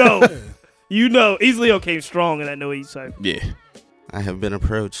 Cheats, you know. You know. Easalio came strong in that No Ink Cypher. Yeah. I have been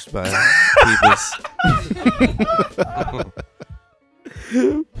approached by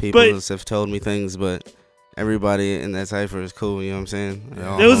people have told me things, but everybody in that cipher is cool. You know what I'm saying?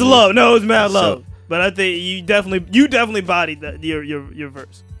 There was love. No, it was mad love. But I think you definitely bodied your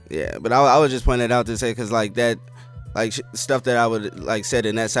verse. Yeah, but I was just pointing it out to say because like that, like stuff that I would like said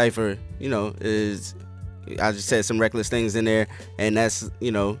in that cipher, you know, is I just said some reckless things in there, and that's,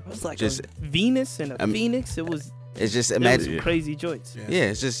 you know, it was like just a Venus and a Phoenix. It was. It's just some crazy joints. Yeah,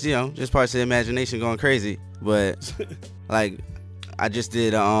 it's just, you know, just parts of the imagination going crazy. But like, I just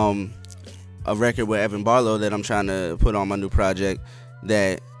did a record with Evan Barlow that I'm trying to put on my new project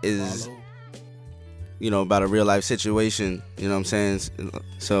that is, you know, about a real life situation. You know what I'm saying?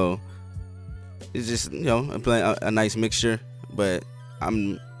 So it's just, you know, a nice mixture. But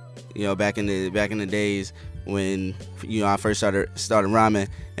I'm, you know, back in the days when I first started rhyming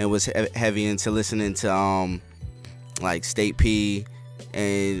and was heavy into listening to like State P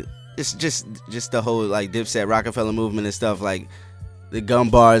and it's just the whole like Dipset Rockefeller movement and stuff. Like the gun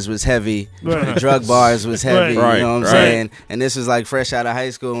bars was heavy, the drug bars was heavy. Right. You know what I'm saying? And this was like fresh out of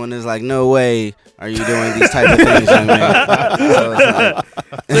high school when it's like, no way are you doing these type of things, young man.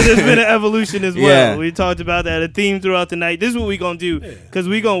 So there's been an evolution as well. Yeah. We talked about that, a theme throughout the night. This is what we gonna do, because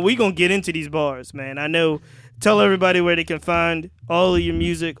we gonna get into these bars, man. I know. Tell everybody where they can find all of your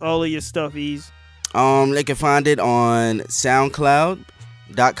music, all of your stuff, Ease. They can find it on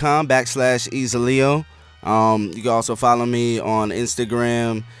SoundCloud.com/Easalio. You can also follow me on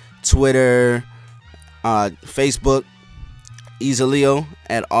Instagram, Twitter, Facebook, Easalio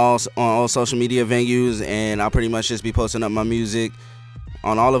on all social media venues, and I'll pretty much just be posting up my music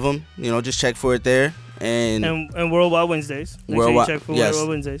on all of them. Just check for it there. And Worldwide Wednesdays. Make sure you check for Worldwide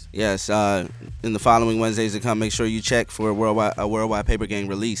Wednesdays. Yes. In the following Wednesdays to come, make sure you check for a Worldwide Paper Gang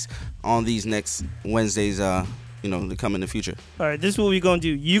release on these next Wednesdays. To come in the future. All right, this is what we're gonna do.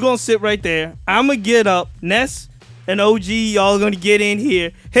 You gonna sit right there. I'm gonna get up. Ness and OG, y'all gonna get in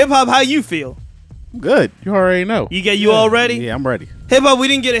here. Hip hop, how you feel? Good. You already know. You all ready? Yeah, I'm ready. Hip hop, we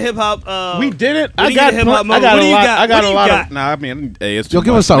didn't get a hip hop. We didn't. I got hip hop. What do you got? I got what a do lot you got? of. Nah, I mean, hey, it's too Yo,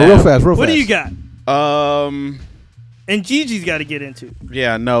 give much us something now. real fast. What do you got? And Gigi's got to get into.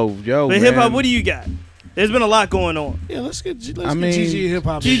 Yeah, no, yo. But hip hop, what do you got? There's been a lot going on. Yeah, let's get Gigi hip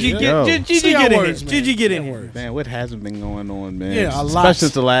hop. Gigi get in here. Gigi get in here. Man, what hasn't been going on, man? Yeah, a lot. Especially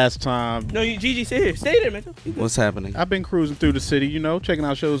since the last time. No, Gigi, stay here. Stay there, man. What's happening? I've been cruising through the city, checking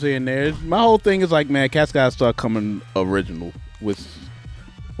out shows here and there. My whole thing is like, man, cats gotta start coming original with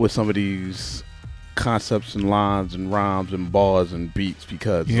some of these concepts and lines and rhymes and bars and beats,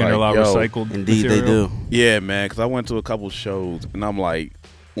 because you hear a lot of recycled Indeed material? They do. Yeah, man, because I went to a couple shows and I'm like,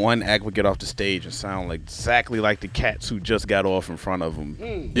 one act would get off the stage and sound like exactly like the cats who just got off in front of them.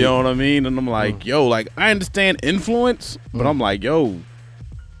 You know what I mean? And I'm like, yo, like, I understand influence, but I'm like, yo,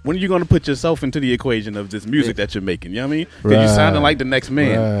 when are you going to put yourself into the equation of this music that you're making? You know what I mean? Because you sounding like the next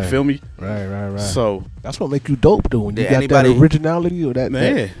man. You feel me? Right. So that's what make you dope, though. When you got that originality or that.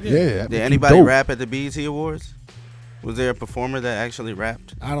 Yeah. Did anybody rap at the BET Awards? Was there a performer that actually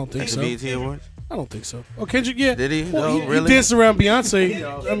rapped? I don't think so. At the BET Awards? I don't think so. Oh, Kendrick, yeah. Did he? Well, No, really? He danced around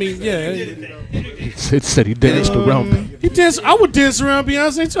Beyonce. I mean, yeah. He said he danced around me. He danced. I would dance around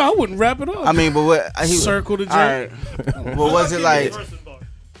Beyonce too. I wouldn't rap at all. I mean, but what? Circle the joint. Right. Well, was it like?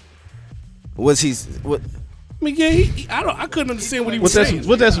 Was he? What? I mean, yeah. I couldn't understand what he was saying.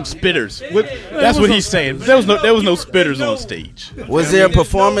 Was there some spitters? That's what he's saying. There was no spitters on stage. Was there a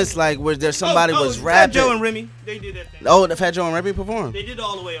performance like where there somebody was rapping? Fat Joe and Remy, they did that thing. Oh, the Fat Joe and Remy performed. They did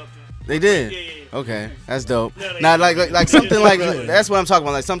all the way up. They did. Yeah. Okay, that's dope. Now, like something like that's what I'm talking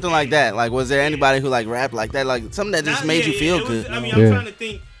about. Like something like that. Like, was there anybody who like rapped like that? Like something that just made you feel good. I mean, I'm trying to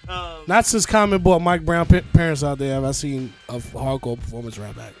think. Not since Common bought Mike Brown parents out there have I seen a hardcore performance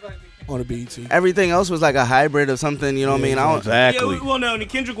rap act on the BET. Everything else was like a hybrid of something. You know what I mean? Exactly. Yeah, well, no, and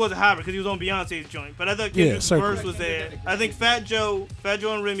Kendrick was a hybrid because he was on Beyonce's joint. But I thought Kendrick's verse was there. I think Fat Joe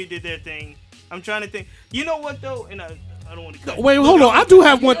and Remy did their thing. I'm trying to think. You know what though? And I don't want to cut. Wait, hold on. I do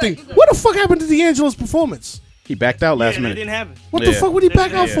have one thing. What the fuck happened to D'Angelo's performance? He backed out last minute. That didn't happen. What the fuck would he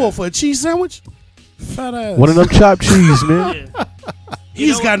back out for? For a cheese sandwich? Fat ass. One of them chopped cheese, man.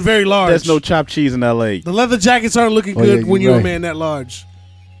 He's gotten very large. There's no chopped cheese in L.A. The leather jackets aren't looking good when you're a man that large.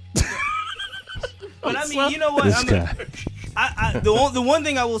 But I mean, you know what? The one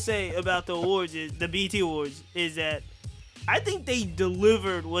thing I will say about the awards is the BET Awards is that I think they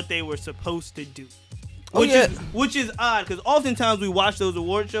delivered what they were supposed to do. Which is odd because oftentimes we watch those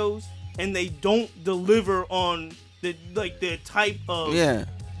award shows and they don't deliver on the type of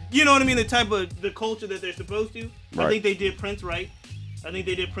you know what I mean, the type of the culture that they're supposed to. Right. I think they did Prince right. I think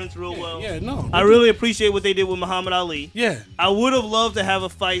they did Prince real well. Yeah, no. I really appreciate what they did with Muhammad Ali. Yeah. I would have loved to have a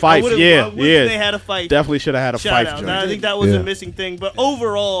fight. Fight, I wish they had a fight. Definitely should have had a fight. I think that was a missing thing. But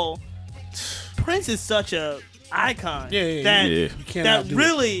overall, Prince is such a icon. That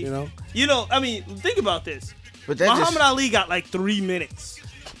really, you know, I mean, think about this. But that Muhammad Ali got like 3 minutes.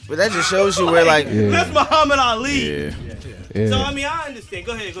 But that just shows you where like that's Muhammad Ali. Yeah. So I mean, I understand.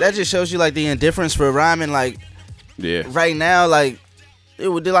 Go ahead. That just shows you like the indifference for rhyming. Like, right now, like it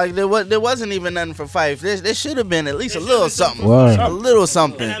would like there wasn't even nothing for Fife. There should have been at least a little something. Wow. A little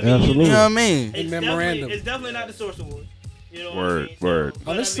something. Absolutely. You know what I mean? It's definitely not the Source Award. You know Word.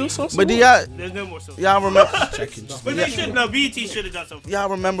 Oh, there's still Source But Award? There's no more Source. Y'all remember? But they should. No, BET should have done something. Y'all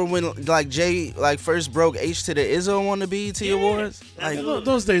remember when like Jay like first broke H to the Izzo on the BET Awards? Like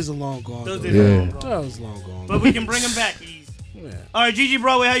those days are long gone. Those days are long gone. That was long gone. But we can bring them back. All right, Gigi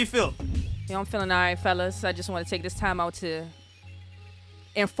Broadway, how you feel? I'm feeling all right, fellas. I just want to take this time out to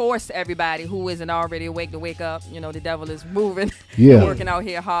enforce to everybody who isn't already awake to wake up. The devil is moving. Yeah. Working out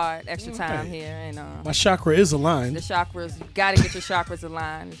here hard. Extra time here. And my chakra is aligned. The chakras, you got to get your chakras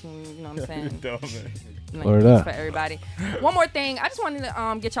aligned. You know what I'm saying? Word up. For everybody. One more thing. I just wanted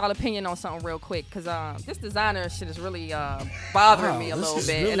to get y'all opinion on something real quick because this designer shit is really bothering me a little bit.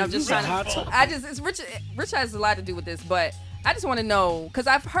 Really, and I'm just trying to... It's Rich has a lot to do with this, but... I just want to know, because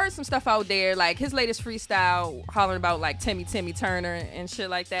I've heard some stuff out there, like his latest freestyle hollering about like Timmy Turner and shit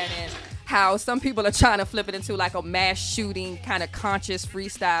like that, and how some people are trying to flip it into like a mass shooting kind of conscious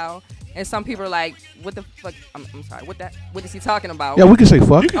freestyle. And some people are like, what the fuck? I'm sorry, what is he talking about? Yeah, we can say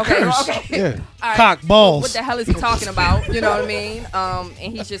fuck. Okay. Yeah. Right. Cock balls. What the hell is he talking about? You know what I mean?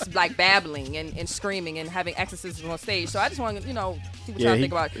 And he's just like babbling and screaming and having exorcisms on stage. So I just want to, see what y'all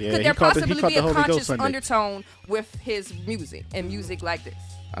think about it. Could there possibly be a conscious undertone with his music and music like this?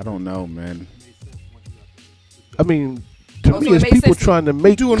 I don't know, man. I mean, to me, it's people trying to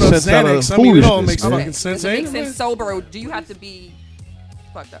make sense out of foolishness. I mean, it all makes fucking sense. Does it make sense sober, or do you have to be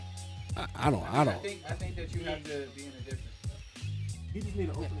fucked up? I don't. I think that you have to be in a different. You just need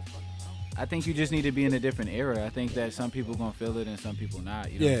to open his fucking mouth. I think you just need to be in a different era. I think that some people gonna feel it and some people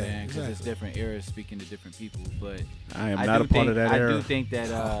not. You know what I'm saying? Because it's different eras speaking to different people. But I am not a part of that era. I do think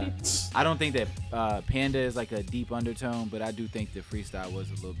that I don't think that Panda is like a deep undertone, but I do think the freestyle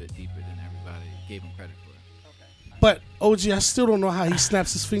was a little bit deeper than everybody gave him credit for. But OG, I still don't know how he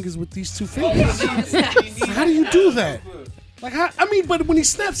snaps his fingers with these two fingers. How do you do that? Like how? I mean, but when he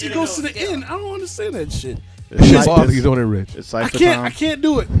snaps, he goes to the end. I don't understand that shit. He's on it, Rich. I can't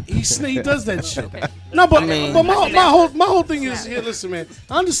do it. He does that shit. No, but my whole thing is here. Listen, man.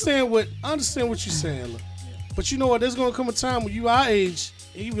 I understand what you're saying. But you know what? There's gonna come a time when you our age,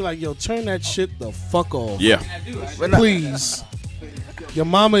 and you be like, yo, turn that shit the fuck off. Yeah. Please. Your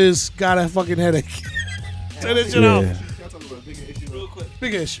mama has got a fucking headache. Turn that shit off.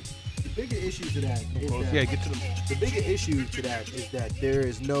 Big issue. The bigger issue to that is the bigger issue to that is that there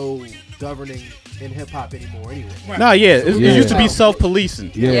is no governing in hip hop anymore anyway. Nah, it used to be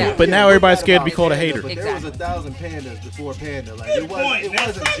self-policing. Yeah. But now everybody's scared to be called a hater. But there was 1,000 pandas before Panda. Like it wasn't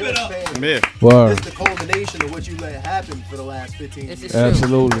just Panda. Yeah. It's the culmination of what you let happen for the last 15 years.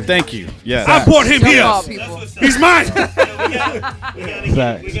 Absolutely. Thank you. Yes. I brought him here. He's mine.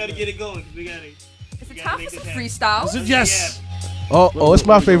 We gotta get it going. Is it time for some freestyle? Yes. Oh, it's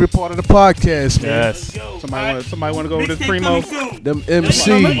my favorite part of the podcast, man. Yes. Somebody want to go over this primo? Them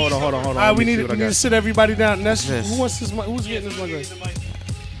MC. Hold on. All right, we need to sit everybody down. Ness, who wants this? Who's getting this one?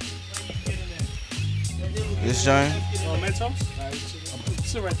 This joint. Oh, Mentos. All right,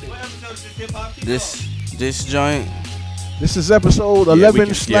 sit right there. This joint. This is episode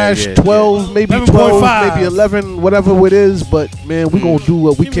 11/12, maybe 12, maybe 11, whatever it is. But man, we gonna do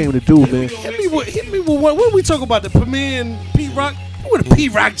what we came to do, man. Hit me with what we talk about, the Premier and Pete Rock? With a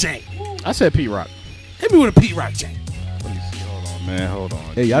Pete Rock jank. I said Pete Rock. Hit me with a Pete Rock jank. Let me see. Hold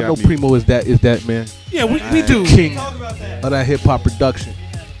on. Hey, I know Primo is that man. Yeah, we do. King of that hip hop production.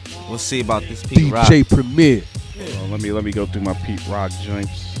 We'll see about this Pete Rock. DJ Premier. Let me go through my Pete Rock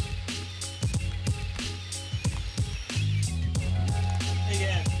joints.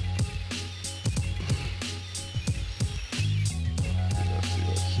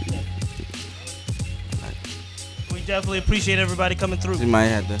 Definitely appreciate everybody coming through. You might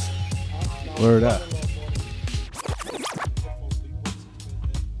have this. Word up.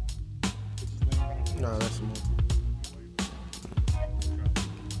 No, that's more.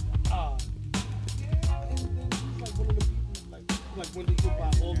 Like when they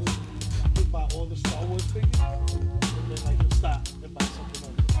buy all the Star Wars figures, and then like you stop and buy something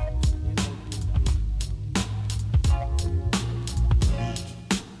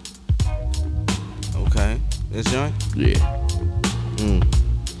else. Okay. This joint? Yeah.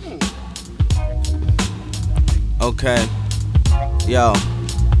 Okay. Yo.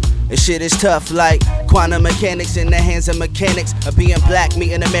 This shit is tough like quantum mechanics in the hands of mechanics. Of being black,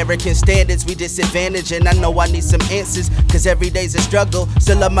 meeting American standards, we disadvantage. And I know I need some answers, cause every day's a struggle.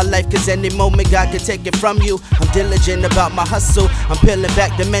 Still love my life, cause any moment God can take it from you. I'm diligent about my hustle. I'm peeling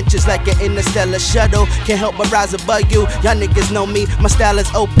back dimensions like an interstellar shuttle. Can't help but rise above you. Y'all niggas know me, my style is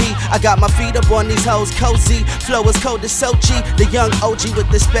OP. I got my feet up on these hoes cozy. Flow is cold as Sochi. The young OG with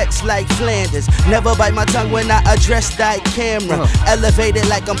the specs like Flanders. Never bite my tongue when I address that camera. Elevated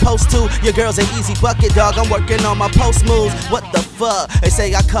like I'm supposed to. Your girl's an easy bucket, dog. I'm working on my post moves. What the fuck? They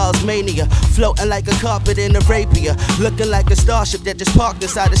say I cause mania. Floating like a carpet in Arabia. Looking like a starship that just parked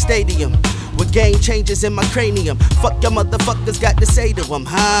inside a stadium. With game changes in my cranium. Fuck your motherfuckers got to say to them,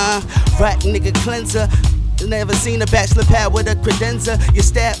 huh? Rat nigga cleanser. Never seen a bachelor pad with a credenza. Your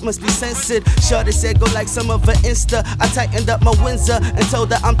stab must be censored. Shorty said go like some of her Insta. I tightened up my Windsor and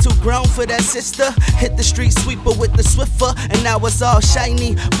told her I'm too grown for that sister. Hit the street sweeper with the Swiffer, and now it's all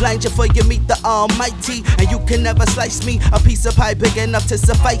shiny. Blind you for you meet the Almighty, and you can never slice me. A piece of pie big enough to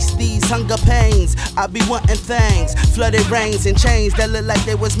suffice these hunger pains. I be wanting things, flooded rings and chains that look like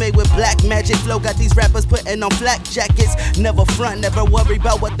they was made with black magic. Flow got these rappers putting on flak jackets. Never front, never worry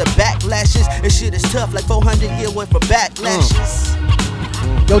about what the backlash is. This shit is tough, like 400 year worth of backlashes.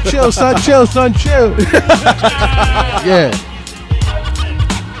 Yo, chill, son, chill, son, chill. Yeah.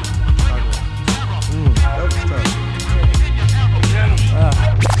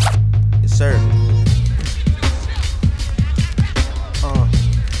 Yes, sir.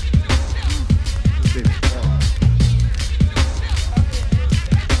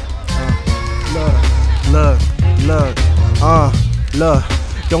 Look.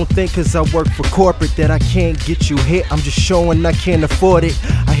 Don't think cause I work for corporate that I can't get you hit. I'm just showing I can't afford it.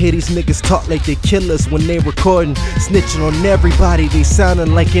 I hear these niggas talk like they killers when they recording. Snitching on everybody, they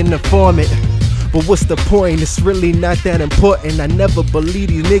sounding like an informant. But what's the point? It's really not that important. I never believe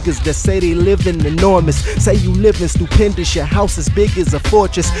these niggas that say they live in enormous. Say you live in stupendous, your house as big as a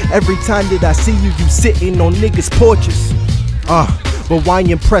fortress. Every time that I see you, you sitting on niggas' porches. But why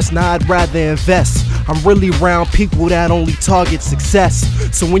impress? Now I'd rather invest. I'm really around people that only target success.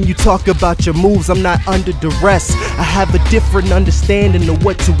 So when you talk about your moves, I'm not under duress. I have a different understanding of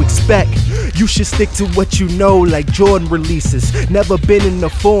what to expect. You should stick to what you know, like Jordan releases. Never been in the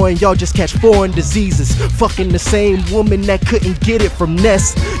foreign, y'all just catch foreign diseases. Fucking the same woman that couldn't get it from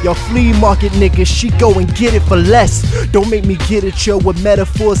Ness. Y'all flea market niggas, she go and get it for less. Don't make me get at you with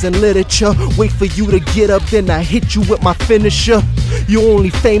metaphors and literature. Wait for you to get up, then I hit you with my finisher. You only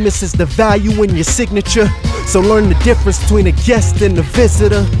famous as the value in your signature. So learn the difference between a guest and a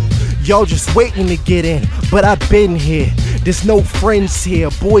visitor. Y'all just waiting to get in, but I've been here. There's no friends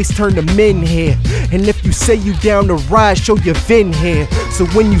here, boys turn to men here. And if you say you down to ride, show your VIN here. So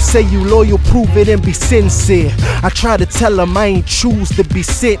when you say you loyal, prove it and be sincere. I try to tell them I ain't choose to be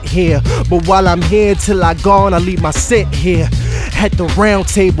sent here, but while I'm here till I gone, I leave my scent here. At the round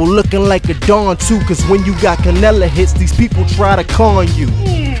table looking like a Don too, cause when you got Canella hits, these people try to con you.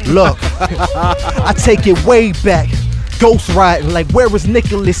 Look, I take it way back. Ghost riding like where is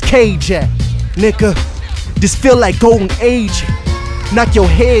Nicolas Cage at? Nigga, this feel like golden age. Knock your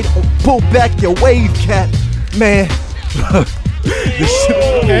head or pull back your wave cap. Man, this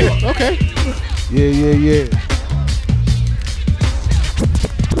shit. Okay. Yeah.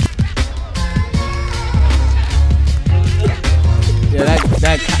 Yeah,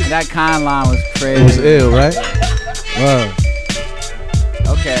 that con line was crazy. It was ill, right? Wow.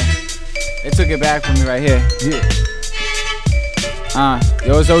 Okay. They took it back from me right here. Yeah.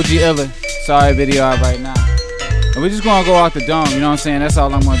 Yo, it's OG Illa. Sorry, video out right now. And we're just gonna go off the dome, you know what I'm saying? That's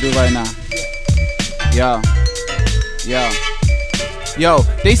all I'm gonna do right now. Yo,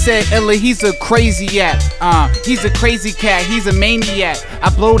 they said Illa, he's a crazy yak. He's a crazy cat, he's a maniac. I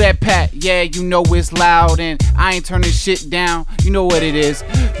blow that pat, yeah, you know it's loud and I ain't turning shit down, you know what it is.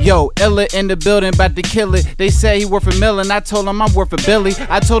 Yo, Illa in the building, about to kill it. They say he worth $1 million, I told him I'm worth $1 billion.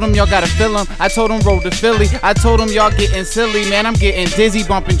 I told him y'all gotta fill him, I told him roll to Philly. I told him y'all getting silly, man, I'm getting dizzy,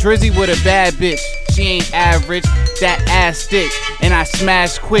 bumping Drizzy with a bad bitch. She ain't average, that ass thick. And I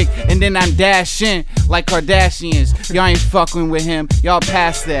smash quick, and then I'm dashing like Kardashians. Y'all ain't fucking with him, y'all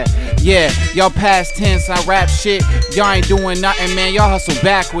past that. Yeah, y'all past tense, I rap shit. Y'all ain't doing nothing, man, y'all hustle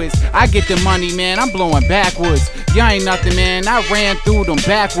backwards. I get the money, man, I'm blowing backwards. Y'all ain't nothing, man, I ran through them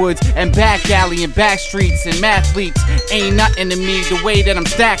backwoods and back alley and back streets and mathletes. Ain't nothing to me the way that I'm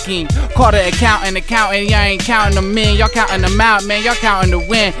stacking. Call the accountant, y'all ain't counting them in. Y'all counting them out, man, y'all counting the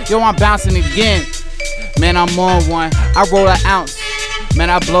win. Yo, I'm bouncing again. Man, I'm on one. I roll an ounce. Man,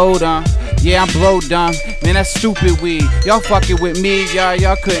 I blow them. Yeah, I'm blow dumb. Man, that's stupid weed. Y'all fucking with me,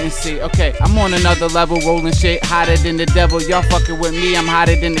 y'all couldn't see. Okay, I'm on another level, rolling shit hotter than the devil. Y'all fucking with me, I'm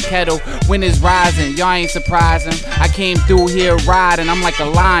hotter than the kettle. Wind is rising, y'all ain't surprising. I came through here riding, I'm like a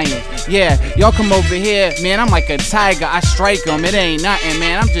lion. Yeah, y'all come over here, man, I'm like a tiger. I strike them, it ain't nothing,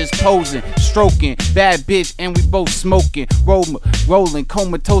 man. I'm just posing, stroking, bad bitch, and we both smoking. Rolling,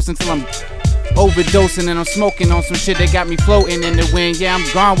 comatose until I'm overdosing and I'm smoking on some shit that got me floating in the wind. Yeah, I'm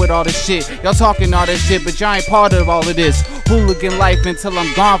gone with all this shit. Y'all talking all this shit, but y'all ain't part of all of this. Hooligan life until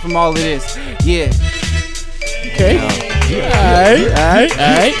I'm gone from all of this. Yeah. Okay. Alright.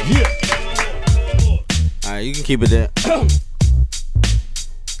 Alright, you can keep it there.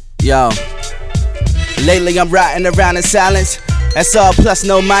 Yo. Lately I'm riding around in silence. That's all plus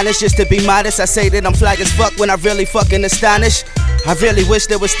no minus, just to be modest. I say that I'm flag as fuck when I really fucking astonish. I really wish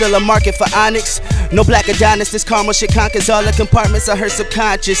there was still a market for Onyx. No black Adonis, this caramel shit conquers all the compartments. I heard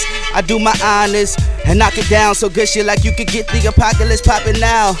subconscious. I do my honors and knock it down so good shit like you could get the apocalypse popping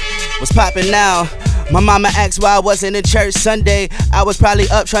now. What's popping now? My mama asked why I wasn't in church Sunday. I was probably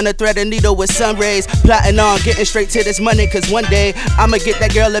up trying to thread a needle with sun rays, plotting on getting straight to this money, cause one day I'ma get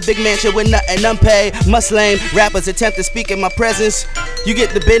that girl a big mansion with nothing unpaid. Must lame rappers attempt to speak in my presence. You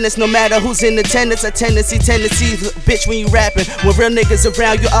get the business no matter who's in attendance. A tendency, bitch, when you rapping. When real niggas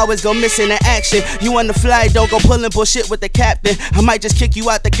around, you always go missing in action. You on the flight, don't go pulling bullshit with the captain. I might just kick you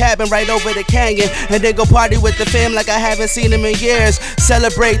out the cabin right over the canyon, and then go party with the fam like I haven't seen him in years.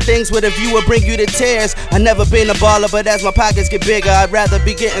 Celebrate things with a view or bring you to tears. I never been a baller, but as my pockets get bigger, I'd rather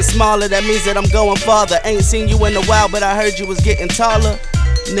be getting smaller. That means that I'm going farther. Ain't seen you in a while, but I heard you was getting taller,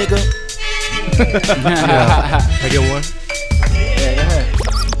 nigga. I get one. Yeah, go ahead.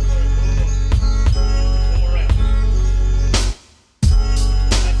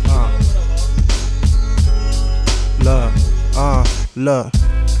 Look.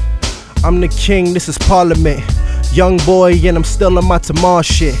 I'm the king, this is Parliament. Young boy, and I'm still on my tomorrow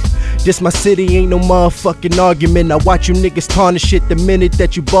shit. This my city, ain't no motherfucking argument. I watch you niggas tarnish it the minute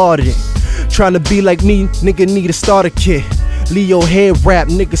that you bought it. Tryna be like me, nigga need a starter kit. Leo head wrap,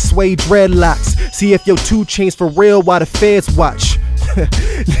 nigga sway dreadlocks. See if your 2 chains for real while the feds watch.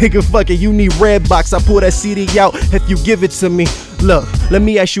 Nigga fucking you need red box. I pull that CD out if you give it to me. Look, let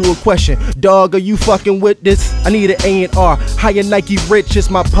me ask you a question. Dog, are you fucking with this? I need an A&R. Higher Nike Rich is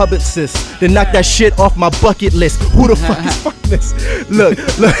my publicist. Then knock that shit off my bucket list. Who the fuck is fucking this? Look.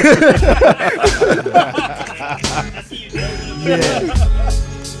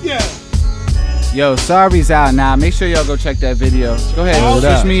 Yeah. Yo, Sorry's out now. Make sure y'all go check that video. Go ahead,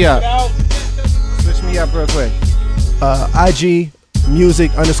 switch me up. Switch me up real quick. IG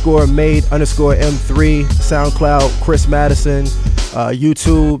music _made _M3, SoundCloud, Chris Madison,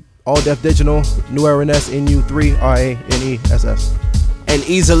 YouTube, All Def Digital, New Era Ness, NU3, RANESS. And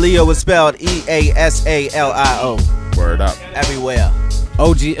Easalio is spelled EASALIO. Word up. Everywhere.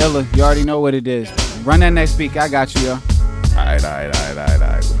 OG Illa, you already know what it is. Run that next beat, I got you, yo. Alright. Let me see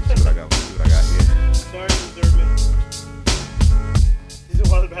what I got. Here. Sorry, third minute. This is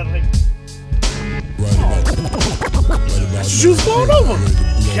one about like. Shoes blown over.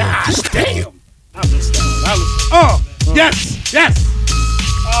 Gosh damn. I listen. Oh, yes.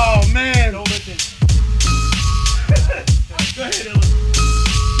 Oh man. Don't listen. Go ahead,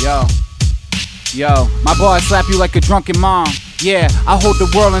 Illa. Yo, my boy slap you like a drunken mom. Yeah, I hold the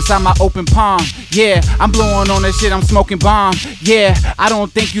world inside my open palm. Yeah, I'm blowing on that shit, I'm smoking bomb. Yeah, I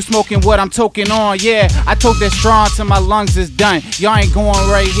don't think you smoking what I'm toking on. Yeah, I toke that strong till my lungs is done. Y'all ain't going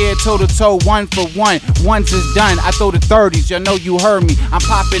right here toe to toe, 1 for 1. Once is done, I throw the 30s, y'all know you heard me. I'm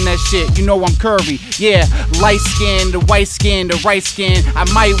popping that shit, you know I'm curvy. Yeah, light skin, the white skin, the right skin. I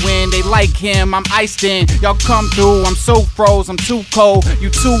might win, they like him, I'm iced in. Y'all come through, I'm so froze, I'm too cold.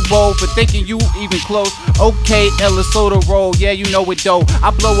 You too bold for thinking you even close. Okay, Ella soda roll, yeah, you know it though. I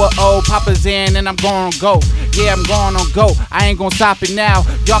blow a O, Papa's in, and I'm gonna go. Yeah, I'm going on go. I ain't gonna stop it now.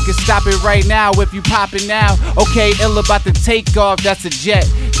 Y'all can stop it right now if you pop it now. Okay, Illa about to take off, that's a jet.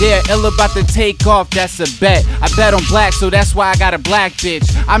 Yeah, Illa about to take off, that's a bet. I bet on black, so that's why I got a black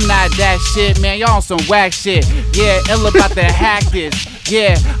bitch. I'm not that shit, man. Y'all on some whack shit. Yeah, Illa about to hack this.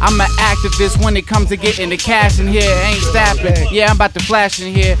 Yeah, I'm an activist when it comes to getting the cash in here. I ain't stopping. Yeah, I'm about to flash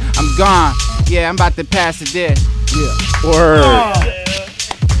in here. I'm gone. Yeah, I'm about to pass it there. Yeah. Word.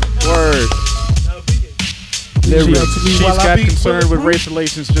 Lyrics. She got concerned with race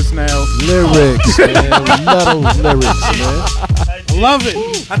relations just now. Lyrics, man. Love those lyrics, man. I love it.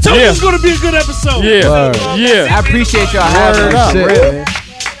 I told you it's going to be a good episode. Yeah. I appreciate y'all having us.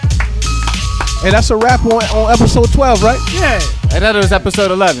 And that's a wrap on episode 12, right? Yeah. And that was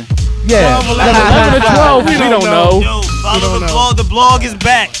episode 11. Yeah. 11 to 12, we don't know. Yo, follow the blog. The blog is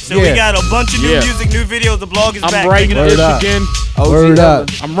back. So we got a bunch of new music, new videos. The blog is back. I'm writing this again. Word up.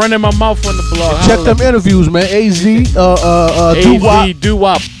 I'm running my mouth on the blog. Check them interviews, man. AZ Doo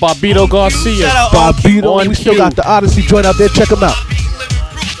Wop, Bobito Garcia. Bobito. We still got the Odyssey joint out there. Check them out.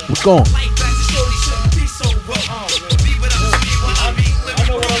 We're going.